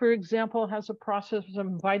US, for example, has a process of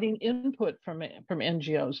inviting input from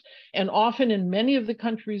NGOs. And often in many of the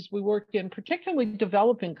countries we work in, particularly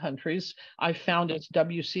developing countries, I found it's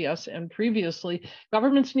WCS and previously,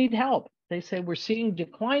 governments need help. They say, we're seeing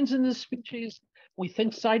declines in this species. We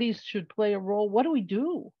think CITES should play a role. What do we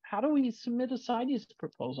do? How do we submit a CITES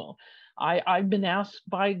proposal? I've been asked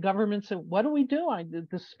by governments, what do we do?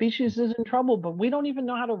 The species is in trouble, but we don't even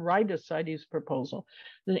know how to write a CITES proposal.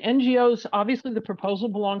 The NGOs, obviously the proposal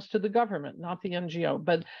belongs to the government, not the NGO,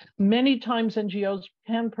 but many times NGOs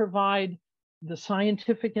can provide the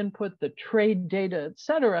scientific input, the trade data, et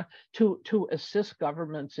cetera, to assist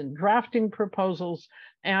governments in drafting proposals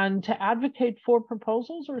and to advocate for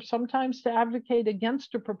proposals, or sometimes to advocate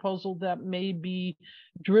against a proposal that may be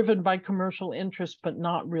driven by commercial interest, but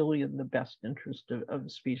not really in the best interest of the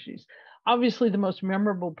species. Obviously, the most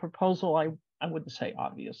memorable proposal, I wouldn't say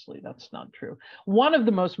obviously, that's not true. One of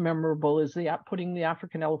the most memorable is putting the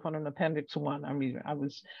African elephant in Appendix 1. I mean, I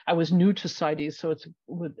was new to CITES, so it's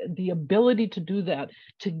with the ability to do that,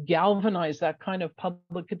 to galvanize that kind of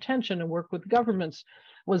public attention and work with governments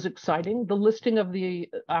was exciting. The listing of the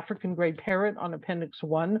African gray parrot on Appendix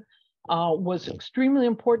 1 was extremely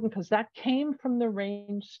important because that came from the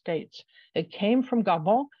range states. It came from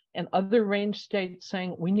Gabon and other range states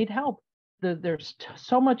saying, we need help. There's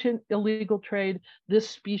so much illegal trade. This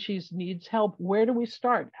species needs help. Where do we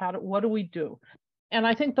start? What do we do? And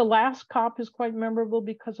I think the last COP is quite memorable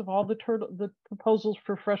because of all the proposals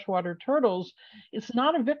for freshwater turtles. It's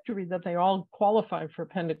not a victory that they all qualify for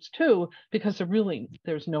Appendix 2 because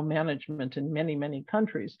there's no management in many, many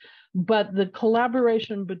countries. But the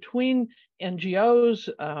collaboration between NGOs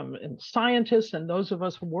and scientists and those of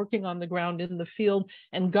us working on the ground in the field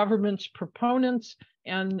and governments, proponents,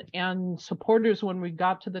 and supporters when we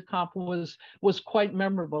got to the COP was quite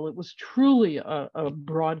memorable. It was truly a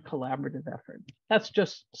broad collaborative effort. That's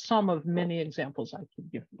just some of many examples I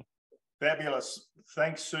could give you. Fabulous.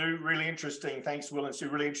 Thanks, Sue. Really interesting. Thanks, Will and Sue.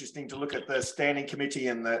 Really interesting to look at the standing committee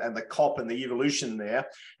and the COP and the evolution there.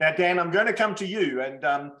 Now, Dan, I'm going to come to you.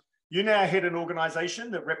 And you now head an organization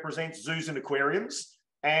that represents zoos and aquariums.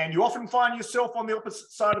 And you often find yourself on the opposite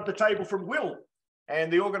side of the table from Will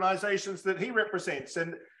and the organizations that he represents.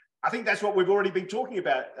 And I think that's what we've already been talking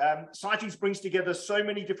about. CITES brings together so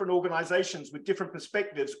many different organizations with different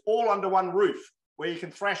perspectives, all under one roof, where you can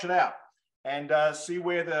thrash it out and see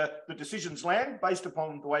where the decisions land based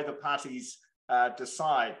upon the way the parties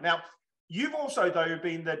decide. Now, you've also, though,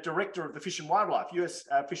 been the director of the Fish and Wildlife, US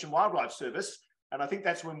Fish and Wildlife Service, and I think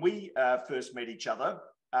that's when we first met each other,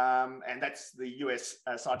 and that's the US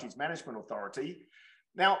CITES Management Authority.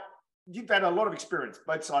 Now, you've had a lot of experience,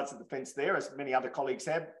 both sides of the fence there, as many other colleagues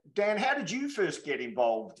have. Dan, how did you first get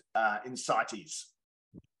involved in CITES?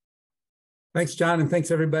 Thanks, John, and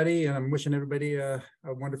thanks, everybody. And I'm wishing everybody a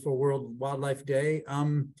wonderful World Wildlife Day.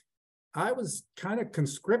 I was kind of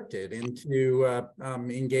conscripted into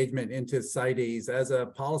engagement into CITES as a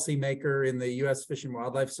policymaker in the U.S. Fish and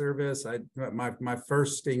Wildlife Service. My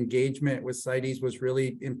first engagement with CITES was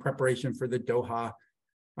really in preparation for the Doha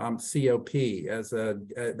COP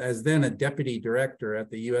as then a deputy director at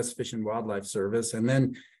the U.S. Fish and Wildlife Service, and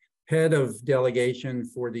then head of delegation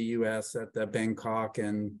for the U.S. at the Bangkok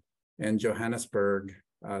and Johannesburg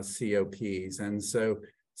COPs. And so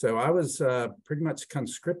I was pretty much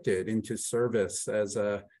conscripted into service as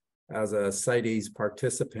a CITES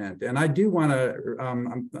participant. And I do want to,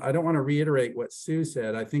 I don't want to reiterate what Sue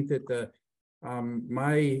said. I think that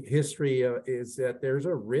my history is that there's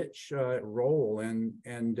a rich role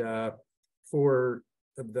and for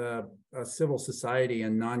the civil society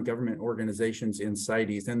and non-government organizations in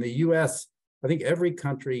CITES. And the U.S., I think every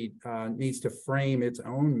country needs to frame its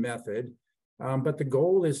own method, but the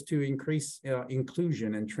goal is to increase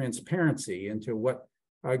inclusion and transparency into what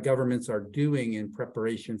governments are doing in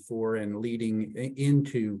preparation for and leading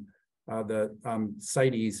into the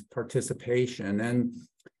CITES participation.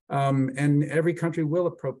 And every country will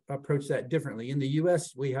approach that differently. In the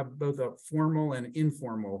US, we have both a formal and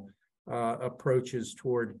informal approaches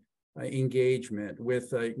toward engagement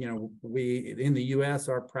with, we in the US,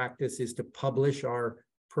 our practice is to publish our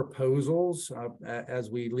proposals as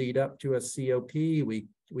we lead up to a COP.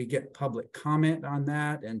 We get public comment on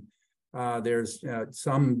that, and there's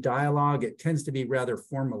some dialogue. It tends to be rather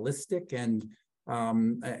formalistic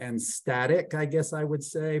and static, I guess I would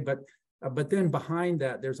say, but then behind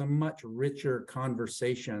that, there's a much richer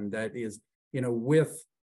conversation that is, with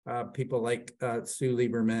people like Sue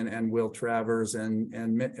Lieberman and Will Travers and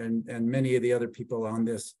many of the other people on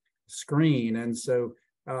this screen. And so,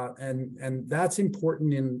 and that's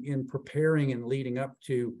important in preparing and leading up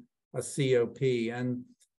to a COP. And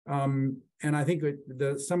I think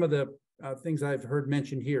some of the things I've heard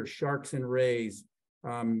mentioned here, sharks and rays,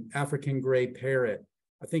 African gray parrot,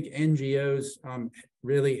 I think NGOs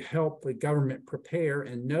really help the government prepare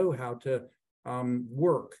and know how to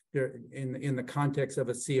work in the context of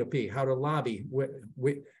a COP, how to lobby,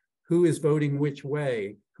 who is voting which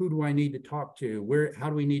way, who do I need to talk to, how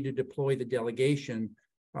do we need to deploy the delegation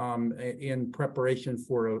in preparation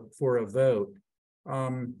for a vote.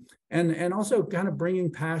 And also kind of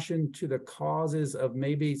bringing passion to the causes of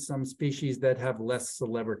maybe some species that have less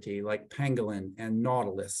celebrity, like pangolin and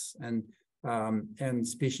nautilus and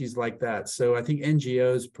species like that. So I think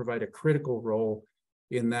NGOs provide a critical role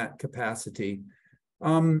in that capacity.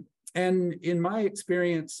 And in my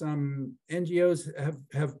experience, NGOs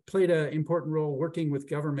have played an important role working with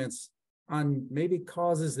governments on maybe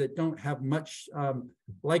causes that don't have much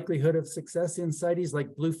likelihood of success in CITES,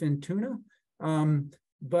 like bluefin tuna.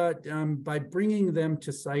 But by bringing them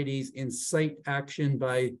to CITES, incite action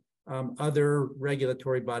by other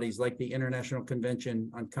regulatory bodies like the International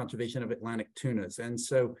Convention on Conservation of Atlantic Tunas. And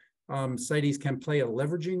so CITES can play a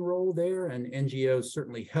leveraging role there, and NGOs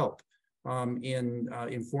certainly help in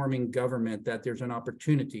informing government that there's an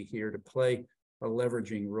opportunity here to play a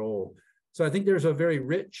leveraging role. So I think there's a very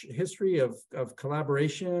rich history of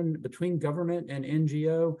collaboration between government and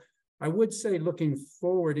NGO. I would say, looking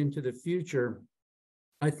forward into the future,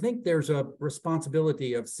 I think there's a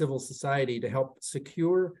responsibility of civil society to help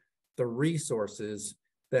secure the resources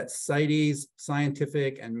that CITES,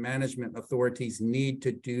 scientific and management authorities need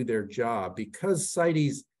to do their job, because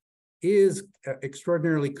CITES is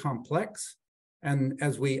extraordinarily complex. And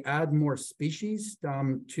as we add more species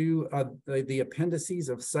to the appendices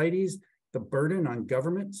of CITES, the burden on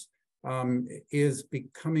governments is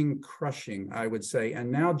becoming crushing, I would say. And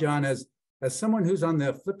now, John, as someone who's on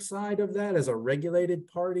the flip side of that, as a regulated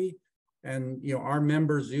party, and our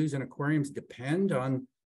member zoos and aquariums depend on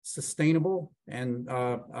sustainable and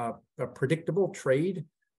predictable trade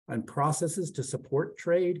and processes to support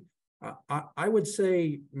trade, I would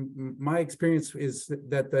say my experience is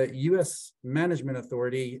that the U.S. Management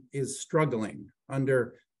Authority is struggling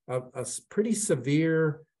under a pretty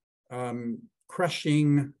severe,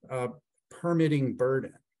 crushing permitting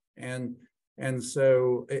burden. And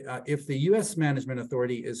so if the U.S. Management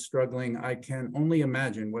Authority is struggling, I can only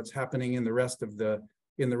imagine what's happening in the rest of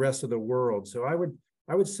the world. So I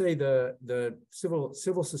would say the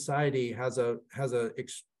civil society has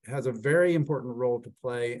a very important role to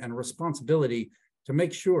play and a responsibility to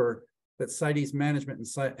make sure that CITES management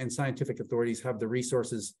and scientific authorities have the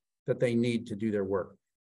resources that they need to do their work.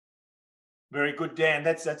 Very good, Dan.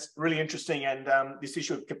 That's really interesting. And this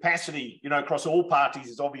issue of capacity, across all parties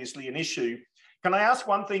is obviously an issue. Can I ask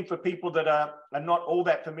one thing for people that are not all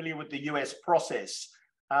that familiar with the US process?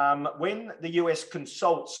 When the US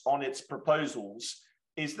consults on its proposals,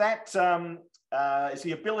 is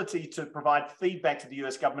the ability to provide feedback to the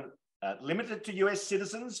US government limited to US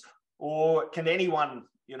citizens, or can anyone,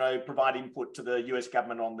 provide input to the US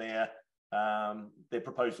government on their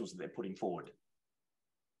proposals that they're putting forward?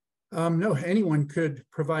 No, anyone could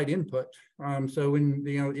provide input. So when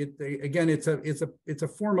again, it's a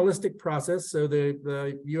formalistic process. So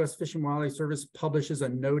the U.S. Fish and Wildlife Service publishes a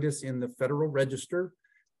notice in the Federal Register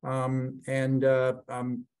and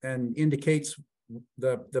indicates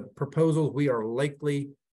the proposals we are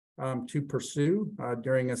likely to pursue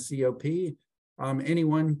during a COP.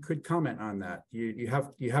 Anyone could comment on that. You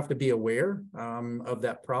have to be aware of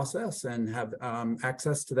that process and have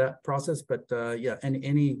access to that process. But yeah, and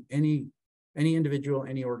any individual,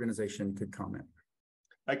 any organization could comment.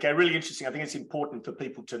 Okay, really interesting. I think it's important for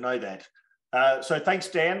people to know that. So thanks,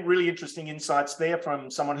 Dan. Really interesting insights there from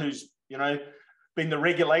someone who's been the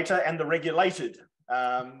regulator and the regulated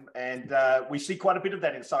We see quite a bit of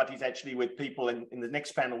that in CITES actually, with people in the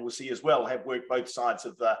next panel we'll see as well have worked both sides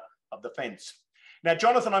of the fence. Now,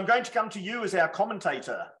 Jonathan, I'm going to come to you as our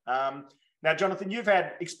commentator. Now, Jonathan, you've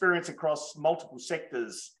had experience across multiple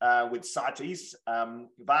sectors with CITES,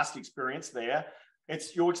 vast experience there.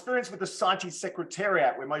 It's your experience with the CITES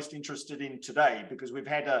Secretariat we're most interested in today, because we've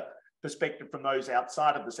had a perspective from those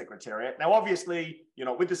outside of the Secretariat. Now, obviously, you're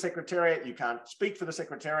not with the Secretariat, you can't speak for the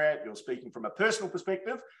Secretariat, you're speaking from a personal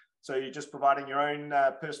perspective, so you're just providing your own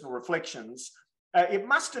personal reflections. It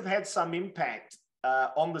must have had some impact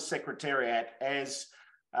on the Secretariat as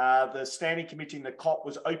the Standing Committee in the COP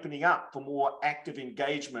was opening up for more active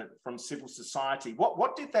engagement from civil society.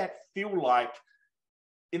 What did that feel like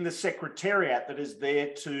in the Secretariat that is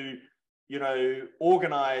there to, you know,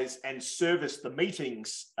 organise and service the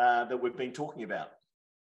meetings that we've been talking about?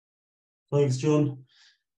 Thanks, John.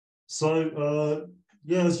 So,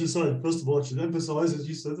 yeah, as you say, first of all, I should emphasise, as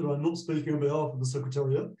you said, that I'm not speaking on behalf of the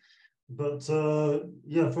Secretariat, but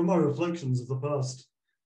yeah, from my reflections of the past,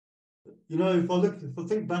 you know, if I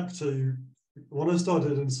think back to when I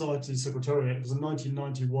started in CITES Secretariat, it was in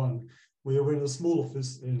 1991. We were in a small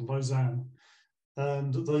office in Lausanne,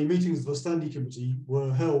 and the meetings of the Standing Committee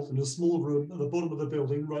were held in a small room at the bottom of the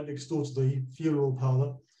building, right next door to the funeral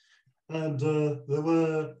parlour. And there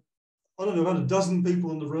were, I don't know, about a dozen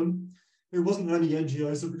people in the room. It wasn't only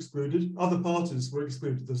NGOs that were excluded, other parties were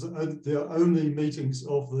excluded. There are only meetings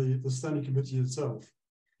of the Standing Committee itself.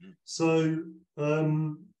 So,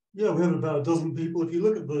 yeah, we have about a dozen people. If you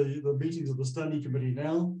look at the meetings of the Standing Committee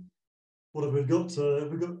now, what have we got?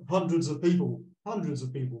 We've got hundreds of people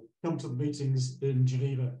come to the meetings in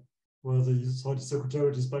Geneva, where the CITES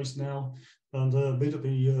Secretariat is based now, and meet at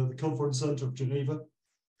the conference centre of Geneva.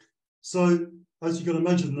 So, as you can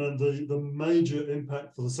imagine, the major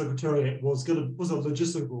impact for the Secretariat was a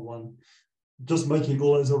logistical one, just making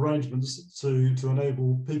all those arrangements to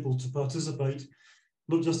enable people to participate,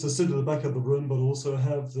 not just to sit at the back of the room, but also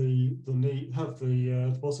have the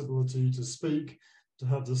possibility to speak, to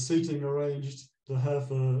have the seating arranged, to have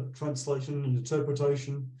translation and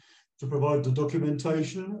interpretation, to provide the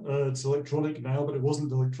documentation. It's electronic now, but it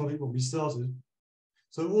wasn't electronic when we started.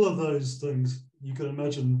 So all of those things, you can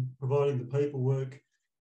imagine providing the paperwork.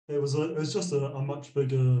 It was just a much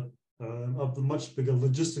bigger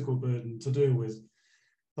logistical burden to deal with.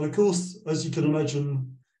 And of course, as you can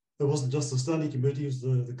imagine, it wasn't just the Standing Committee, it was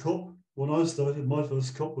the COP. When I started, my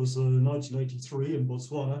first COP was 1983 in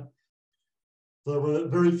Botswana. There were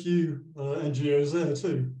very few NGOs there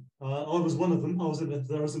too. I was one of them. I was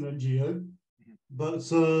there as an NGO,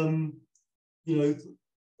 but you know,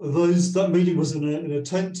 that meeting was in a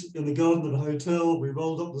tent in the garden of a hotel. We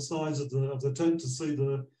rolled up the sides of the tent to see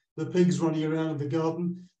the pigs running around in the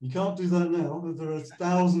garden. You can't do that now. There are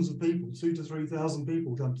thousands of people, 2,000 to 3,000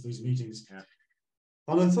 people come to these meetings. Yeah.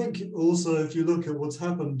 And I think also, if you look at what's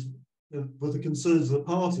happened with the concerns of the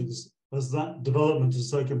parties as that development has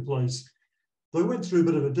taken place, they went through a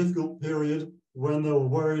bit of a difficult period when they were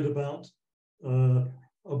worried about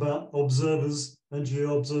observers,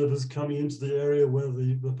 NGO observers coming into the area where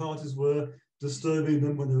the parties were, disturbing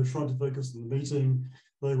them when they were trying to focus on the meeting.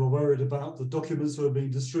 They were worried about the documents that were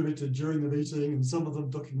being distributed during the meeting, and some of them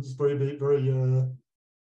documents very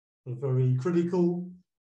critical.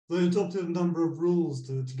 They adopted a number of rules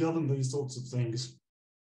to govern these sorts of things.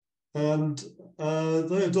 And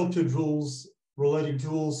they adopted rules relating to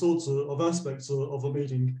all sorts of aspects of a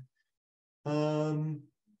meeting.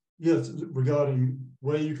 Yes, regarding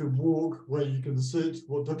where you can walk, where you can sit,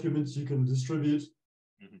 what documents you can distribute.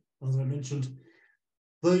 As I mentioned,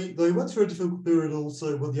 they went through a difficult period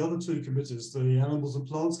also with the other two committees, the Animals and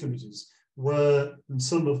Plants committees, where in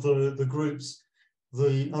some of the groups,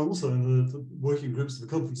 also in the working groups of the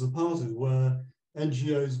Conference of Parties, where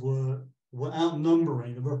NGOs were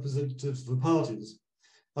outnumbering the representatives of the parties,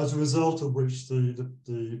 as a result of which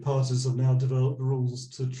the parties have now developed rules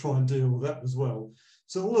to try and deal with that as well.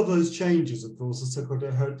 So all of those changes, of course,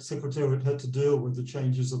 the Secretariat had to deal with the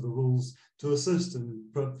changes of the rules to assist in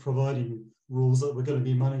providing rules that were going to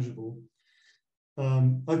be manageable.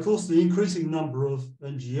 Of course, the increasing number of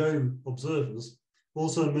NGO observers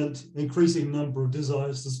also meant increasing number of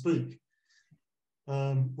desires to speak,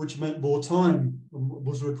 which meant more time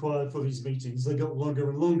was required for these meetings. They got longer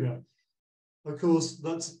and longer. Of course,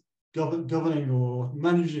 that's governing or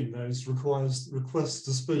managing those requires requests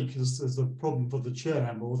to speak is a problem for the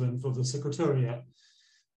chair more than for the Secretariat.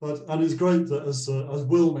 And it's great that, as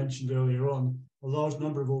Will mentioned earlier on, a large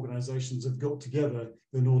number of organisations have got together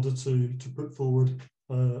in order to put forward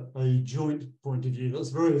a joint point of view. That's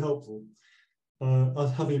very helpful.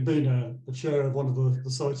 Having been a chair of one of the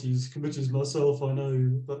CITES committees myself, I know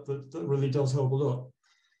that really does help a lot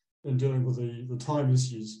in dealing with the time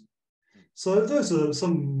issues. So those are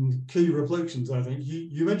some key reflections, I think.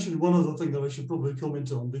 You mentioned one other thing that I should probably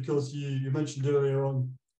comment on, because you mentioned earlier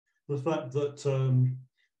on the fact that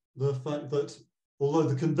although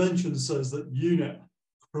the convention says that UNEP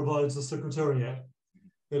provides the secretariat,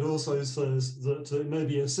 it also says that it may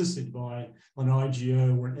be assisted by an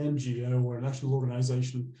IGO or an NGO or a national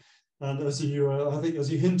organisation. And as I think as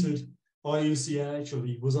you hinted, IUCN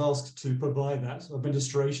actually was asked to provide that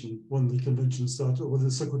administration when the convention started, or when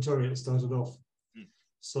the secretariat started off.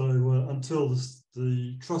 So until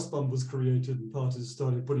the trust fund was created and parties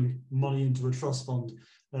started putting money into a trust fund,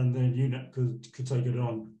 and then UNEP could take it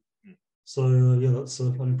on. So yeah, that's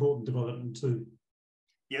an important development too.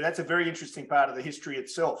 Yeah, that's a very interesting part of the history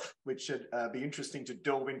itself, which should be interesting to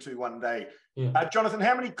delve into one day. Yeah. Jonathan,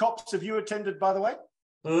 how many COPs have you attended, by the way?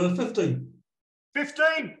 15.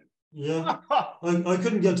 15? Yeah. I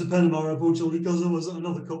couldn't get to Panama, unfortunately, because there was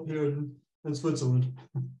another COP here in Switzerland.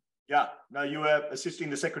 Yeah, no, you were assisting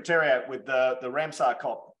the Secretariat with the Ramsar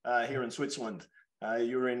COP here in Switzerland.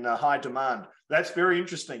 You were in high demand. That's very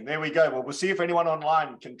interesting. There we go. Well, we'll see if anyone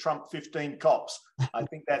online can trump 15 COPs. I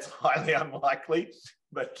think that's highly unlikely,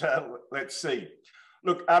 but let's see.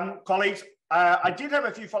 Look, colleagues, I did have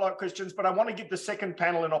a few follow-up questions, but I want to give the second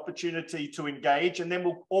panel an opportunity to engage, and then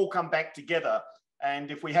we'll all come back together.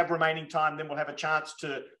 And if we have remaining time, then we'll have a chance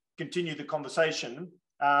to continue the conversation.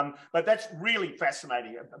 But that's really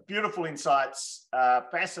fascinating. Beautiful insights,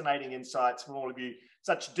 fascinating insights from all of you.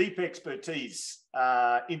 Such deep expertise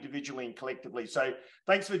individually and collectively. So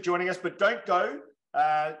thanks for joining us, but don't go.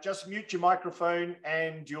 Just mute your microphone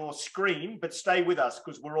and your screen, but stay with us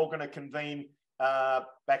because we're all going to convene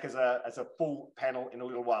back as a full panel in a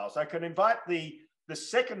little while. So I can invite the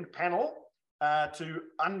second panel to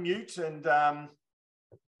unmute and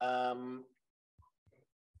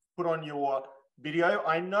put on your video.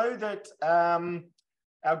 I know that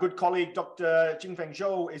our good colleague, Dr. Jingfeng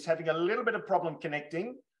Zhou, is having a little bit of problem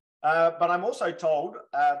connecting, but I'm also told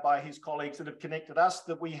by his colleagues that have connected us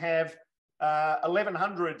that we have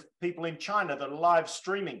 1,100 people in China that are live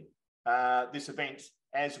streaming this event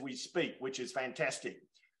as we speak, which is fantastic.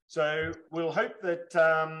 So we'll hope that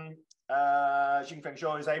Jingfeng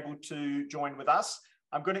Zhou is able to join with us.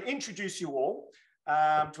 I'm going to introduce you all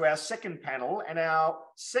to our second panel, and our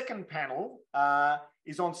second panel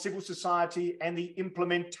is on civil society and the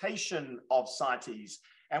implementation of CITES.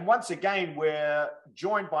 And once again, we're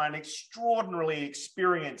joined by an extraordinarily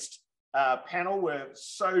experienced panel. We're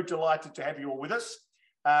so delighted to have you all with us.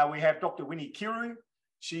 We have Dr. Winnie Kiru.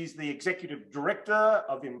 She's the Executive Director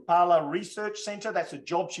of Impala Research Centre. That's a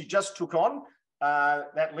job she just took on,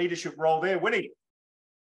 that leadership role there. Winnie,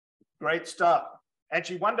 great stuff.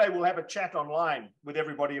 Actually, one day we'll have a chat online with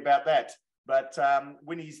everybody about that. But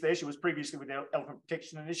Winnie's there. She was previously with the Elephant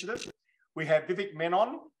Protection Initiative. We have Vivek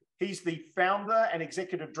Menon. He's the founder and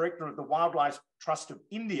executive director of the Wildlife Trust of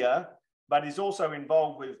India, but is also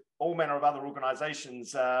involved with all manner of other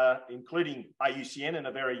organisations, including IUCN in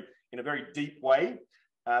a very deep way.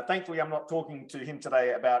 Thankfully, I'm not talking to him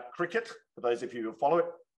today about cricket. For those of you who follow it,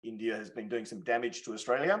 India has been doing some damage to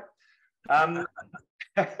Australia. But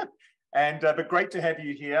great to have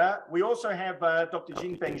you here. We also have Dr.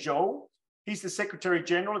 Jingfeng Zhou. He's the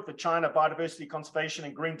Secretary-General of the China Biodiversity Conservation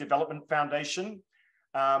and Green Development Foundation.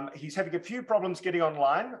 He's having a few problems getting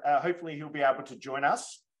online. Hopefully he'll be able to join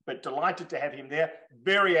us, but delighted to have him there.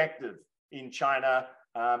 Very active in China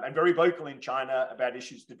and very vocal in China about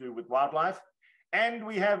issues to do with wildlife. And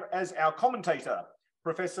we have as our commentator,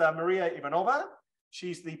 Professor Maria Ivanova.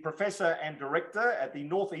 She's the professor and director at the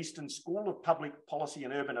Northeastern School of Public Policy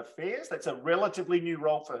and Urban Affairs. That's a relatively new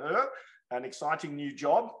role for her, an exciting new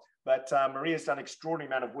job. But Maria's done an extraordinary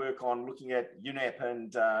amount of work on looking at UNEP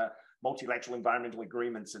and multilateral environmental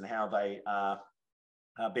agreements and how they are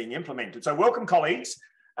being implemented. So welcome, colleagues.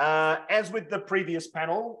 As with the previous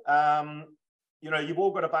panel, you've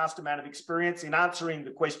all got a vast amount of experience in answering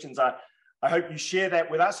the questions. I hope you share that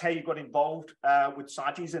with us, how you got involved with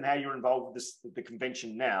CITES and how you're involved with the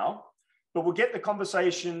convention now. But we'll get the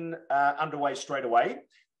conversation underway straight away,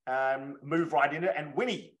 move right in it. And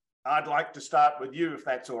Winnie, I'd like to start with you, if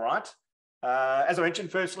that's all right. As I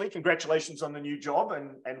mentioned, firstly, congratulations on the new job.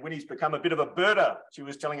 And Winnie's become a bit of a birder, she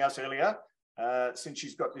was telling us earlier, since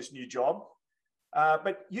she's got this new job.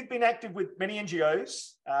 But you've been active with many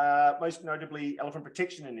NGOs, most notably Elephant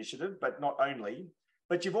Protection Initiative, but not only.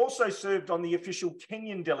 But you've also served on the official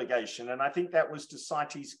Kenyan delegation, and I think that was to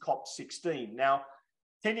CITES COP16. Now,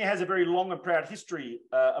 Kenya has a very long and proud history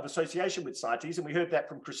of association with CITES, and we heard that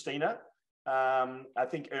from Christina. I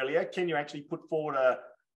think earlier, Kenya actually put forward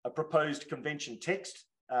a proposed convention text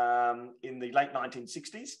in the late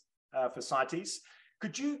 1960s for CITES.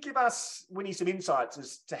 Could you give us, Winnie, some insights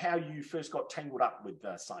as to how you first got tangled up with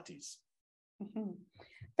CITES? Mm-hmm.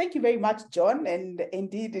 Thank you very much, John. And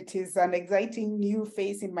indeed, it is an exciting new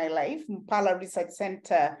phase in my life. Mpala Research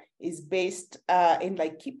Center is based in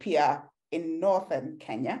Laikipia in northern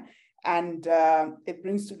Kenya. And it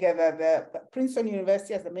brings together the Princeton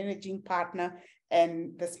University as the managing partner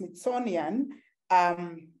and the Smithsonian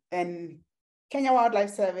and Kenya Wildlife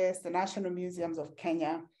Service, the National Museums of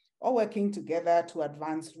Kenya, all working together to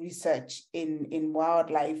advance research in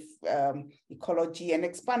wildlife ecology and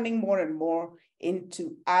expanding more and more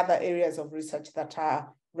into other areas of research that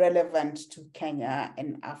are relevant to Kenya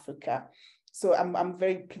and Africa. So I'm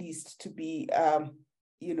very pleased to be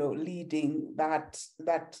leading that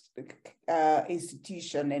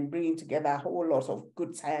institution and bringing together a whole lot of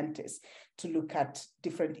good scientists to look at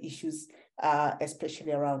different issues,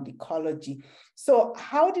 especially around ecology. So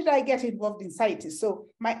how did I get involved in CITES? So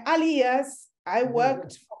my early years, I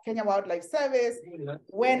worked for Kenya Wildlife Service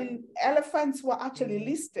when elephants were actually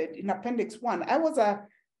listed in Appendix 1. I was a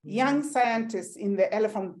young scientist in the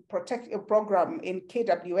Elephant Protective Program in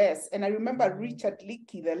KWS. And I remember Richard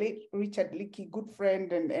Leakey, the late Richard Leakey, good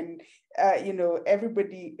friend, and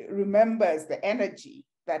everybody remembers the energy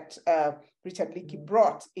that Richard Leakey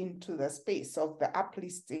brought into the space of the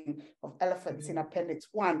uplisting of elephants in Appendix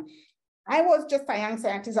 1. I was just a young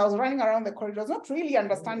scientist. I was running around the corridors, not really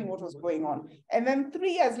understanding what was going on. And then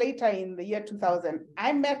 3 years later, in the year 2000,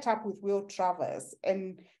 I met up with Will Travers,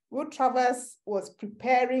 and Will Travers was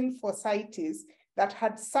preparing for CITES that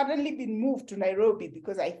had suddenly been moved to Nairobi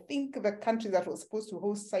because I think the country that was supposed to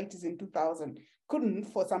host CITES in 2000 couldn't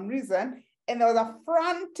for some reason. And there was a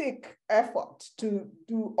frantic effort to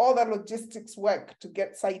do all the logistics work to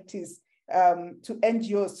get CITES, to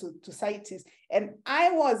NGOs to CITES. And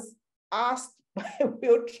I was asked by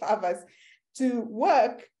Will Travers to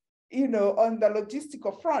work, on the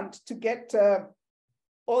logistical front to get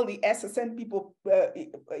all the SSN people,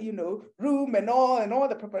 room and all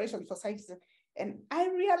the preparations for CITES. And I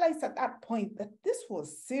realized at that point that this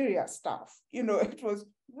was serious stuff. It was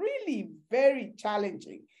really very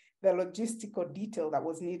challenging, the logistical detail that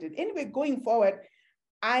was needed. Anyway, going forward,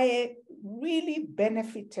 I really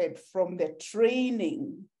benefited from the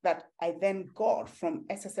training that I then got from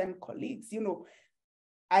SSN colleagues.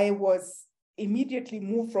 I was immediately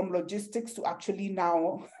moved from logistics to actually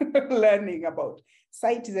now learning about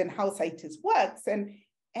CITES and how CITES works.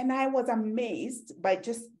 And I was amazed by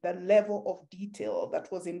just the level of detail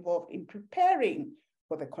that was involved in preparing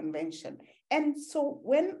for the convention. And so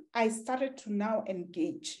when I started to now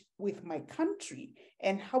engage with my country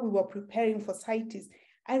and how we were preparing for CITES,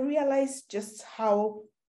 I realized just how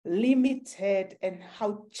limited and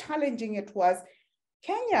how challenging it was.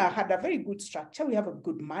 Kenya had a very good structure. We have a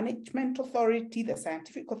good management authority, the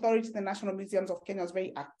scientific authority, the National Museums of Kenya was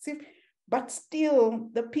very active, but still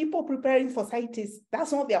the people preparing for CITES,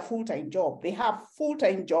 that's not their full-time job. They have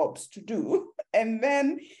full-time jobs to do. And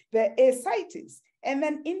then there is CITES. And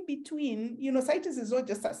then in between, CITES is not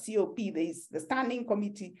just a COP, there's the standing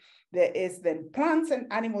committee, there is then plants and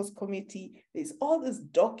animals committee, there's all these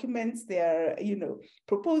documents, there are,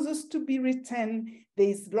 proposals to be written,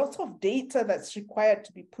 there's lots of data that's required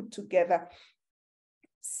to be put together.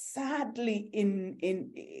 Sadly,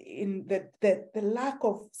 in the lack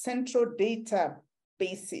of central data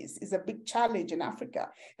bases is a big challenge in Africa,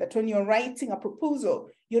 that when you're writing a proposal,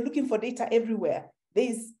 you're looking for data everywhere.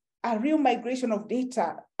 There's a real migration of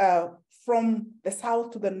data from the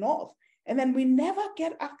south to the north. And then we never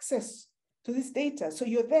get access to this data. So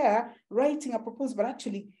you're there writing a proposal, but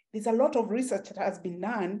actually there's a lot of research that has been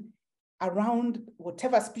done around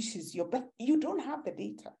whatever species but you don't have the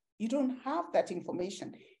data. You don't have that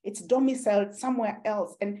information. It's domiciled somewhere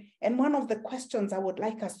else. And one of the questions I would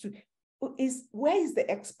like us to is, where is the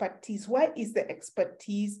expertise? Why is the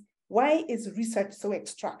expertise? Why is research so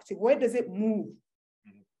extractive? Where does it move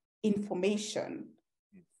information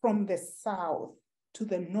from the south to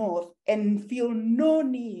the north and feel no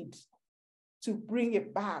need to bring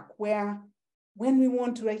it back, where when we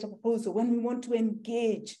want to write a proposal, when we want to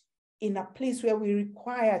engage in a place where we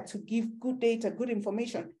require to give good data, good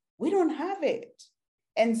information, we don't have it.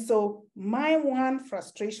 And so my one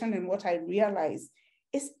frustration and what I realize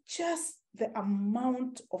is just the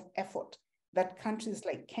amount of effort that countries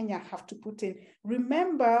like Kenya have to put in.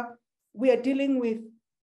 Remember, we are dealing with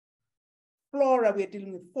flora, we're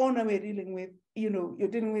dealing with fauna, we're dealing with, you're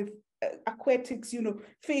dealing with aquatics,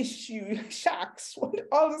 fish, sharks,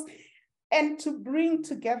 all this. And to bring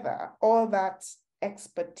together all that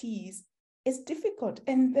expertise it's difficult.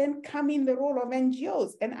 And then come in the role of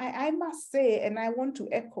NGOs. And I must say, and I want to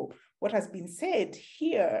echo what has been said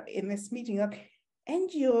here in this meeting, that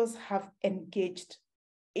NGOs have engaged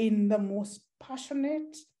in the most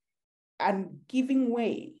passionate and giving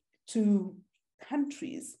way to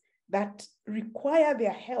countries that require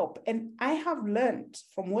their help. And I have learned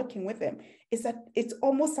from working with them is that it's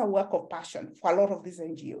almost a work of passion for a lot of these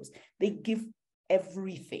NGOs. They give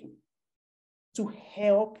everything to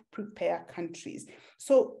help prepare countries.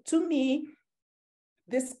 So to me,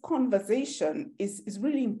 this conversation is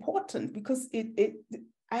really important because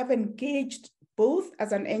I've engaged both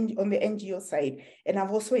as on the NGO side, and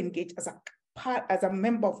I've also engaged as a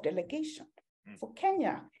member of delegation for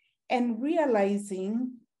Kenya, and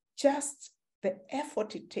realizing just the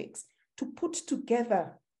effort it takes to put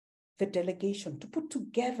together the delegation, to put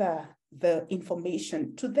together the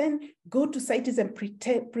information, to then go to CITES and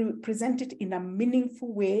present it in a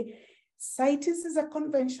meaningful way. CITES is a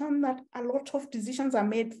convention that a lot of decisions are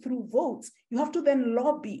made through votes. You have to then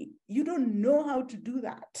lobby. You don't know how to do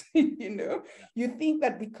that. You think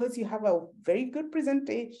that because you have a very good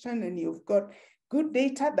presentation and you've got good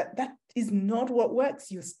data, that is not what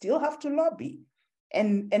works. You still have to lobby.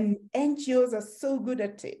 And NGOs are so good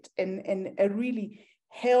at it and are really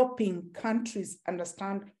helping countries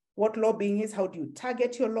understand what lobbying is. How do you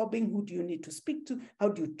target your lobbying? Who do you need to speak to? How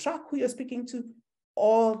do you track who you're speaking to?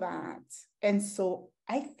 All that. And so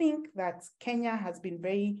I think that Kenya has been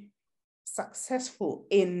very successful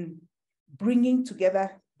in bringing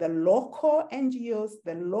together the local NGOs,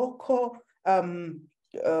 the local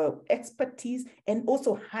expertise, and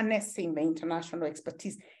also harnessing the international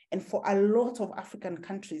expertise. And for a lot of African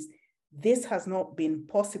countries, this has not been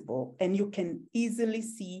possible. And you can easily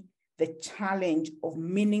see the challenge of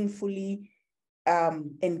meaningfully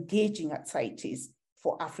engaging at CITES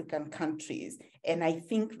for African countries. And I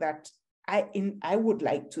think that I would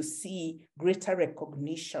like to see greater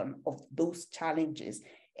recognition of those challenges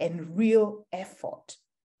and real effort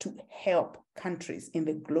to help countries in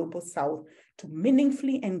the global south to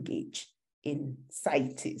meaningfully engage in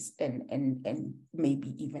CITES and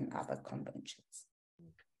maybe even other conventions.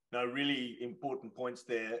 No, really important points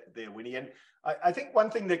there, Winnie. And I think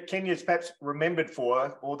one thing that Kenya's perhaps remembered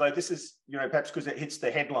for, although this is, perhaps because it hits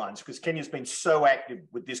the headlines, because Kenya's been so active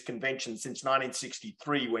with this convention since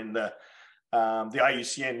 1963 when the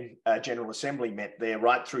IUCN General Assembly met there,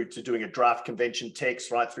 right through to doing a draft convention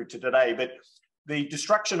text, right through to today. But the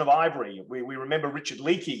destruction of ivory, we remember Richard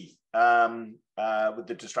Leakey with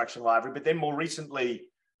the destruction of ivory, but then more recently,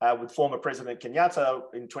 with former President Kenyatta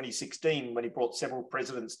in 2016, when he brought several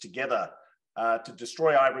presidents together to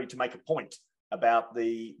destroy ivory to make a point about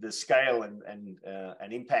the scale and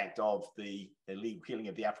impact of the illegal killing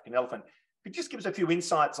of the African elephant. Could you just give us a few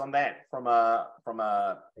insights on that from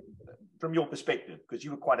your perspective, because you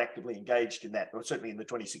were quite actively engaged in that, or certainly in the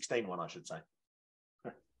 2016 one, I should say.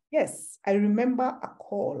 Yes, I remember a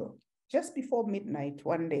call just before midnight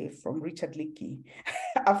one day from Richard Leakey,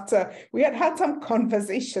 after we had some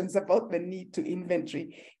conversations about the need to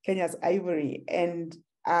inventory Kenya's ivory. And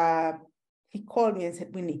he called me and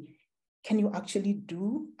said, Winnie, can you actually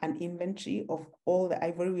do an inventory of all the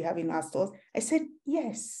ivory we have in our stores? I said,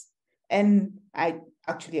 yes. And I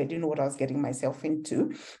didn't know what I was getting myself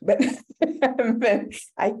into, but then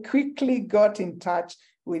I quickly got in touch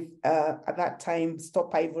with, at that time,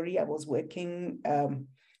 Stop Ivory. I was working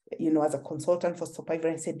as a consultant for Stop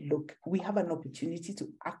Ivory. I said, look, we have an opportunity to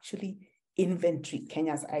actually inventory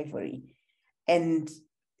Kenya's ivory, and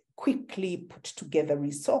quickly put together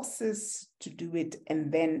resources to do it.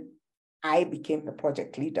 And then I became the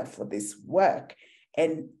project leader for this work.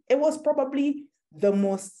 And it was probably the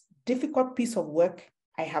most difficult piece of work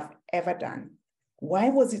I have ever done. Why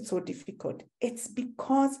was it so difficult? It's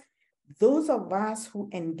because those of us who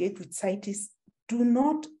engage with CITES do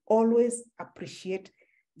not always appreciate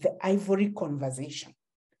the ivory conversation.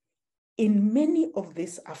 In many of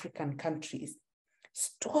these African countries,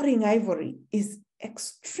 storing ivory is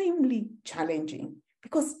extremely challenging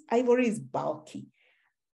because ivory is bulky.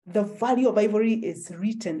 The value of ivory is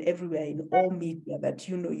written everywhere in all media that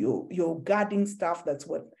you're guarding stuff that's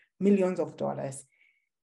worth millions of dollars.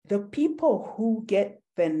 The people who get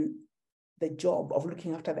then the job of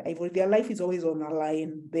looking after the ivory, their life is always on a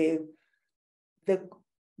line. The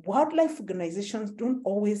wildlife organizations don't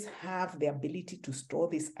always have the ability to store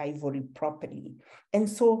this ivory properly. And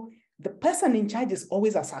so the person in charge is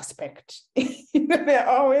always a suspect. They're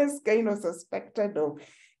always kind of suspected of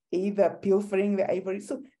either pilfering the ivory.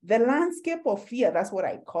 So the landscape of fear, that's what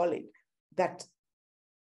I call it, that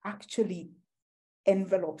actually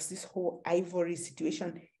envelopes this whole ivory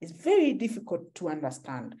situation is very difficult to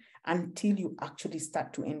understand until you actually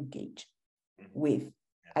start to engage with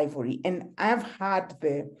ivory. And I've had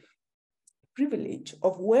the privilege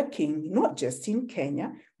of working not just in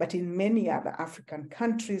Kenya, but in many other African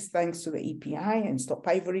countries, thanks to the EPI and Stop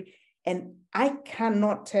Ivory. And I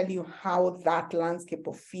cannot tell you how that landscape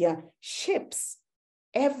of fear shapes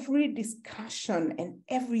every discussion and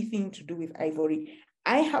everything to do with ivory.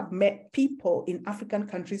 I have met people in African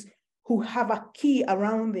countries who have a key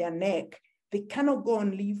around their neck. They cannot go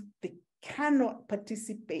on leave. They cannot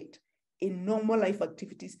participate in normal life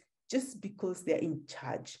activities just because they're in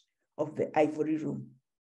charge of the ivory room.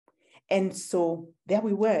 And so there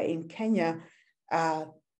we were in Kenya.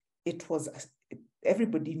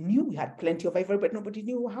 Everybody knew we had plenty of ivory, but nobody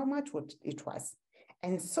knew how much it was.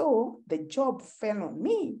 And so the job fell on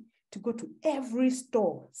me to go to every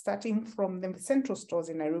store, starting from the central stores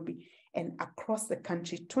in Nairobi and across the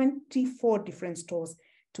country, 24 different stores,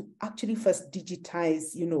 to actually first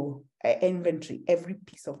digitize, inventory, every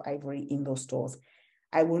piece of ivory in those stores.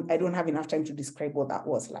 I don't have enough time to describe what that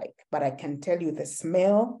was like, but I can tell you the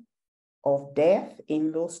smell of death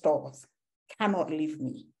in those stores cannot leave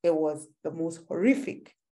me. It was the most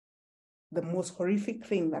horrific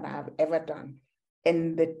thing that I have ever done.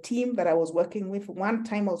 And the team that I was working with, one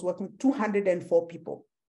time I was working with 204 people.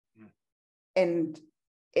 And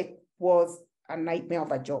it was a nightmare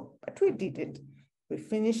of a job, but we did it. We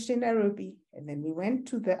finished in Nairobi, and then we went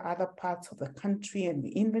to the other parts of the country and we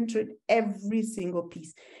inventoried every single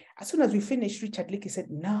piece. As soon as we finished, Richard Leakey said,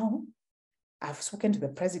 now I've spoken to the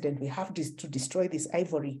president, we have to destroy this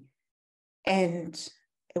ivory. And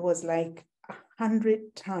it was like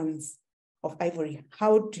 100 tons of ivory.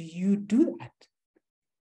 How do you do that?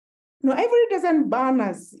 No, ivory doesn't burn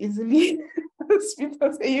as easily as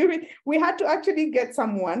people say. We had to actually get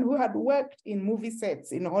someone who had worked in movie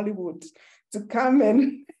sets in Hollywood to come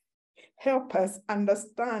and help us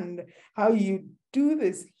understand how you do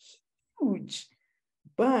this huge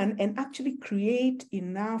burn and actually create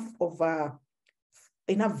enough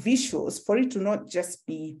visuals for it to not just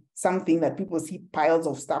be something that people see piles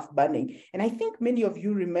of stuff burning. And I think many of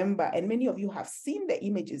you remember, and many of you have seen the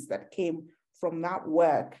images that came from that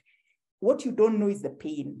work. What you don't know is the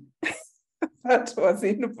pain that was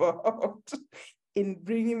involved in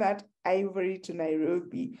bringing that ivory to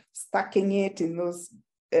Nairobi, stacking it in those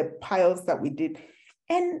piles that we did.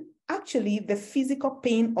 And actually the physical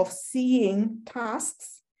pain of seeing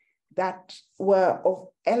tusks that were of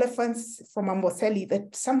elephants from Amboseli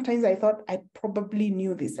that sometimes I thought I probably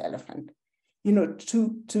knew this elephant. It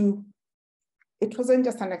wasn't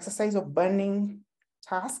just an exercise of burning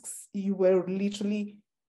tusks. You were literally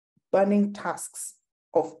burning tusks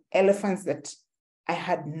of elephants that I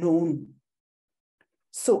had known.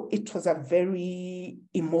 So it was a very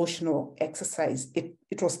emotional exercise.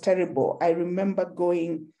 It was terrible. I remember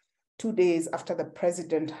going 2 days after the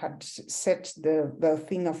president had set the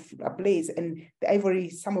thing ablaze, and the ivory,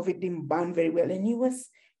 some of it didn't burn very well. And you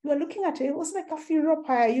were looking at it, it was like a funeral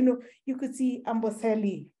pyre. You could see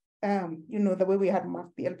Amboseli, the way we had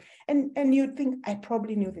marked the elephant. And you'd think, I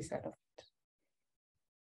probably knew this elephant.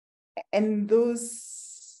 And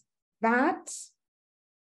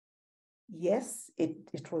yes,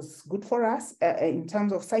 it was good for us in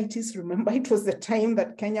terms of CITES. Remember, it was the time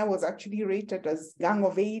that Kenya was actually rated as Gang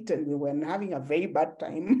of 8, and we were having a very bad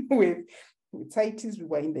time with CITES. We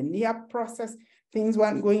were in the NEAP process. Things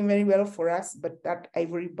weren't going very well for us, but that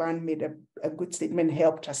ivory burn made a good statement,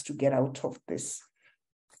 helped us to get out of this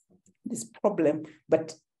problem.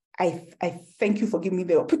 But I thank you for giving me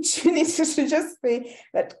the opportunity to just say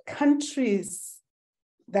that countries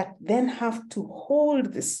that then have to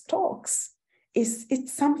hold the stocks,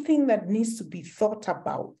 it's something that needs to be thought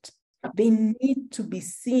about. They need to be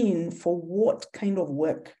seen for what kind of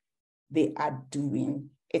work they are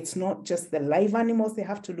doing. It's not just the live animals they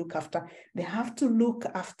have to look after. They have to look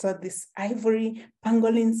after this ivory,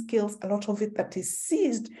 pangolin scales, a lot of it that is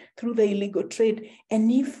seized through the illegal trade. And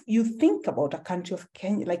if you think about a country of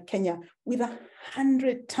Kenya, like Kenya, with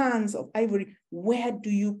 100 tons of ivory, where do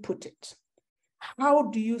you put it? How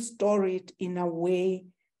do you store it in a way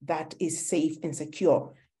that is safe and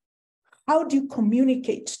secure? How do you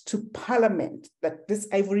communicate to Parliament that this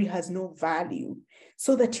ivory has no value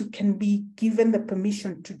so that you can be given the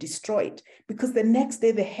permission to destroy it? Because the next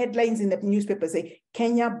day, the headlines in the newspaper say,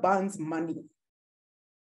 Kenya burns money.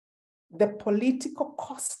 The political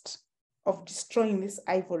cost of destroying this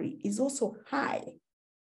ivory is also high,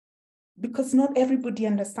 because not everybody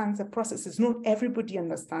understands the processes. Not everybody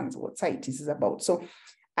understands what CITES is about. So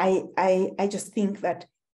I just think that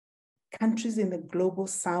countries in the global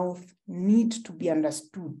south need to be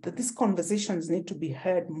understood, that these conversations need to be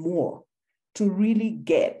heard more to really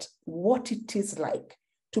get what it is like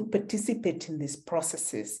to participate in these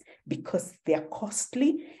processes, because they're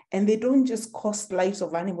costly and they don't just cost lives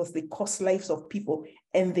of animals, they cost lives of people,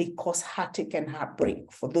 and they cause heartache and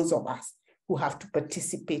heartbreak for those of us who have to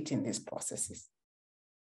participate in these processes.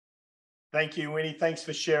 Thank you, Winnie. Thanks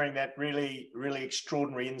for sharing that really, really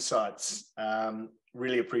extraordinary insights.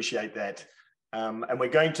 Really appreciate that. And we're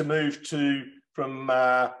going to move from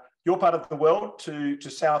your part of the world to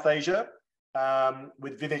South Asia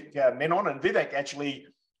with Vivek Menon. And Vivek actually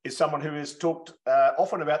is someone who has talked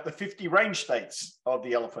often about the 50 range states of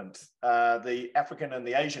the elephant, the African and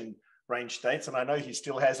the Asian range states. And I know he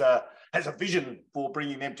still has a vision for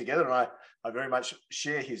bringing them together. And I very much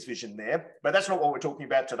share his vision there. But that's not what we're talking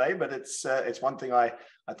about today. But it's one thing I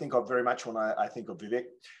think of very much when I think of Vivek.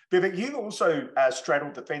 Vivek, you also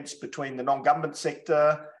straddled the fence between the non-government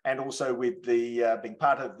sector and also with the being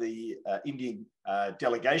part of the Indian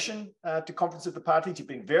delegation to Conference of the Parties. You've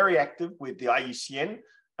been very active with the IUCN,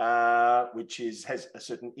 which has a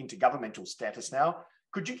certain intergovernmental status now.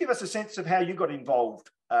 Could you give us a sense of how you got involved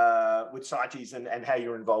with CITES and how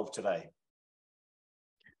you're involved today?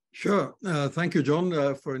 Sure. Thank you,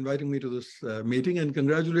 John, for inviting me to this meeting, and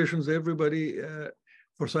congratulations, everybody,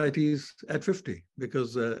 for CITES at 50,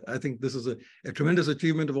 because I think this is a tremendous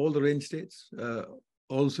achievement of all the range states,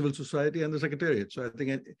 all civil society, and the Secretariat. So I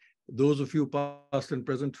think those of you past and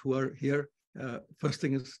present who are here, first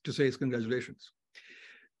thing is to say is congratulations.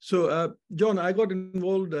 So, John, I got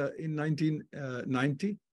involved in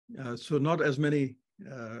 1990, so not as many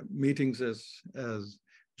meetings as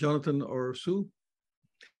Jonathan or Sue.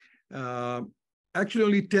 Actually,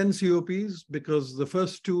 only 10 COPs, because the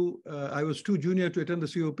first two, I was too junior to attend the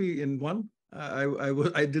COP in one.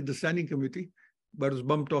 I did the standing committee, but was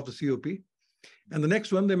bumped off the COP. And the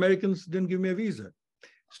next one, the Americans didn't give me a visa.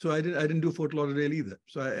 So I didn't do Fort Lauderdale either.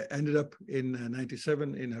 So I ended up in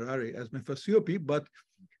 97 in Harare as my first COP, but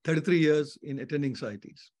 33 years in attending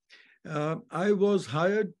CITES. I was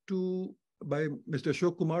hired by Mr.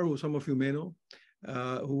 Ashok Kumar, who some of you may know,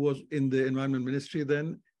 who was in the Environment Ministry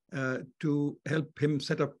then, to help him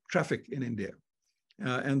set up traffic in India.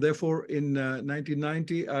 And therefore, in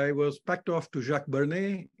 1990, I was packed off to Jacques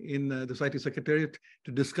Bernet in the CITES Secretariat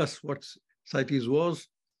to discuss what CITES was,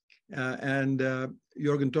 and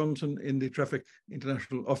Jorgen Thompson in the Traffic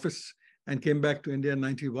International Office, and came back to India in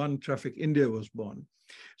 91. Traffic India was born.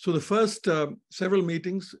 So the first several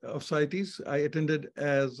meetings of CITES I attended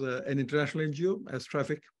as an international NGO, as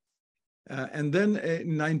Traffic. And then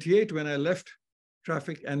in 98, when I left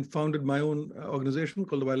Traffic and founded my own organization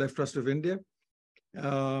called the Wildlife Trust of India,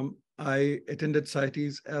 I attended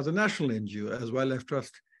CITES as a national NGO, as Wildlife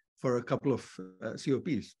Trust, for a couple of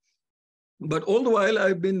COPs. But all the while,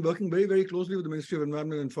 I've been working very, very closely with the Ministry of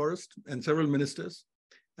Environment and Forest and several ministers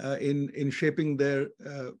in shaping their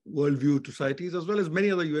worldview to CITES, as well as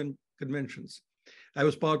many other UN conventions. I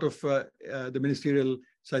was part of the ministerial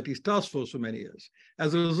CITES task force for many years.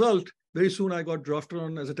 As a result, very soon I got drafted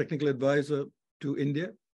on as a technical advisor to India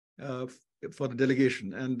for the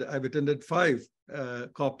delegation. And I've attended 5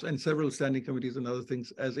 COPs and several standing committees and other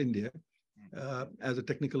things as India, as a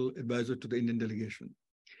technical advisor to the Indian delegation.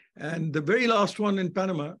 And the very last one in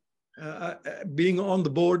Panama, being on the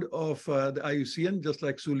board of the IUCN, just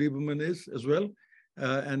like Sue Lieberman is as well,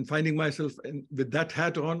 and finding myself with that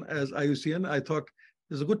hat on as IUCN, I thought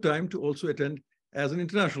this is a good time to also attend as an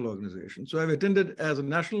international organization. So I've attended as a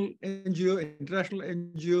national NGO, international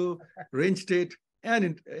NGO, range state,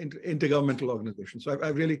 and intergovernmental organization. So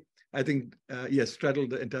I've really, I think, yes, straddled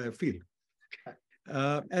the entire field.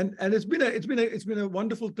 And it's been a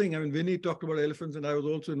wonderful thing. I mean, Winnie talked about elephants, and I was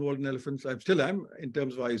also involved in elephants. I still am in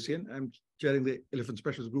terms of IUCN. I'm chairing the Elephant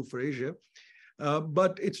Specialist Group for Asia.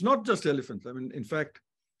 But it's not just elephants. I mean, in fact,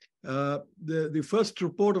 the first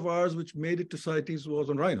report of ours which made it to CITES was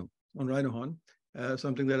on rhino horn,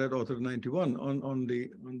 something that I'd authored in '91 on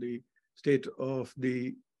the state of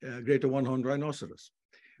the greater one-horned rhinoceros.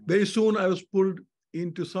 Very soon, I was pulled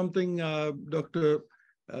into something Dr.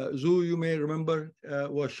 Zhu, you may remember,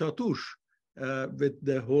 was Chartouche with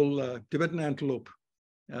the whole Tibetan antelope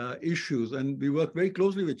issues. And we worked very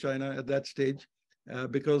closely with China at that stage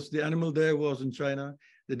because the animal there was in China,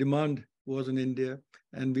 the demand was in India,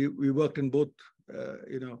 and we worked in both,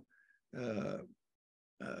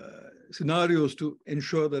 scenarios to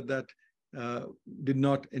ensure that did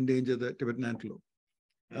not endanger the Tibetan antelope.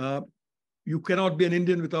 You cannot be an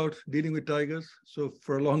Indian without dealing with tigers. So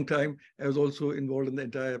for a long time, I was also involved in the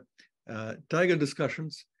entire tiger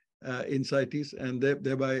discussions in CITES, and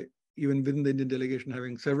thereby even within the Indian delegation,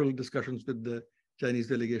 having several discussions with the Chinese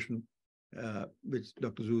delegation, which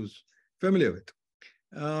Dr. Zhu is familiar with.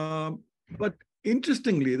 But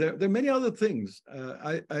interestingly, there are many other things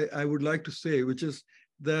I would like to say, which is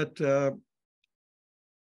that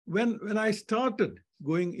when I started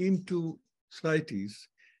going into CITES,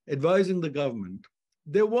 advising the government,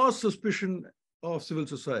 there was suspicion of civil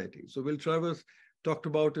society. So Will Travers talked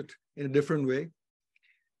about it in a different way.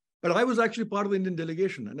 But I was actually part of the Indian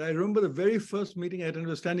delegation. And I remember the very first meeting I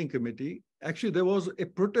attended a standing committee, actually there was a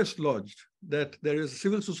protest lodged that there is a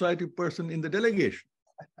civil society person in the delegation.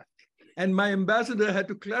 And my ambassador had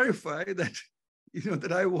to clarify that,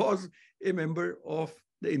 that I was a member of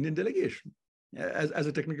the Indian delegation as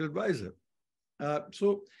a technical advisor.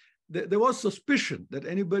 So there was suspicion that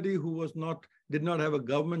anybody who did not have a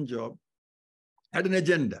government job had an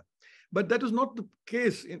agenda. But that was not the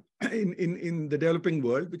case in the developing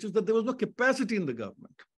world, which is that there was no capacity in the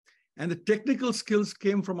government. And the technical skills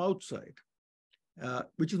came from outside,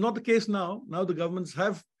 which is not the case now. Now the governments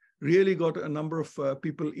have really got a number of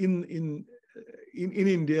people in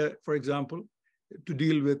India, for example, to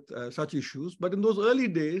deal with such issues. But in those early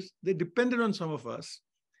days, they depended on some of us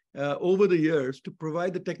over the years to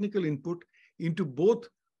provide the technical input into both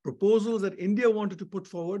proposals that India wanted to put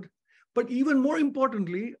forward, but even more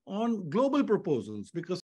importantly, on global proposals, because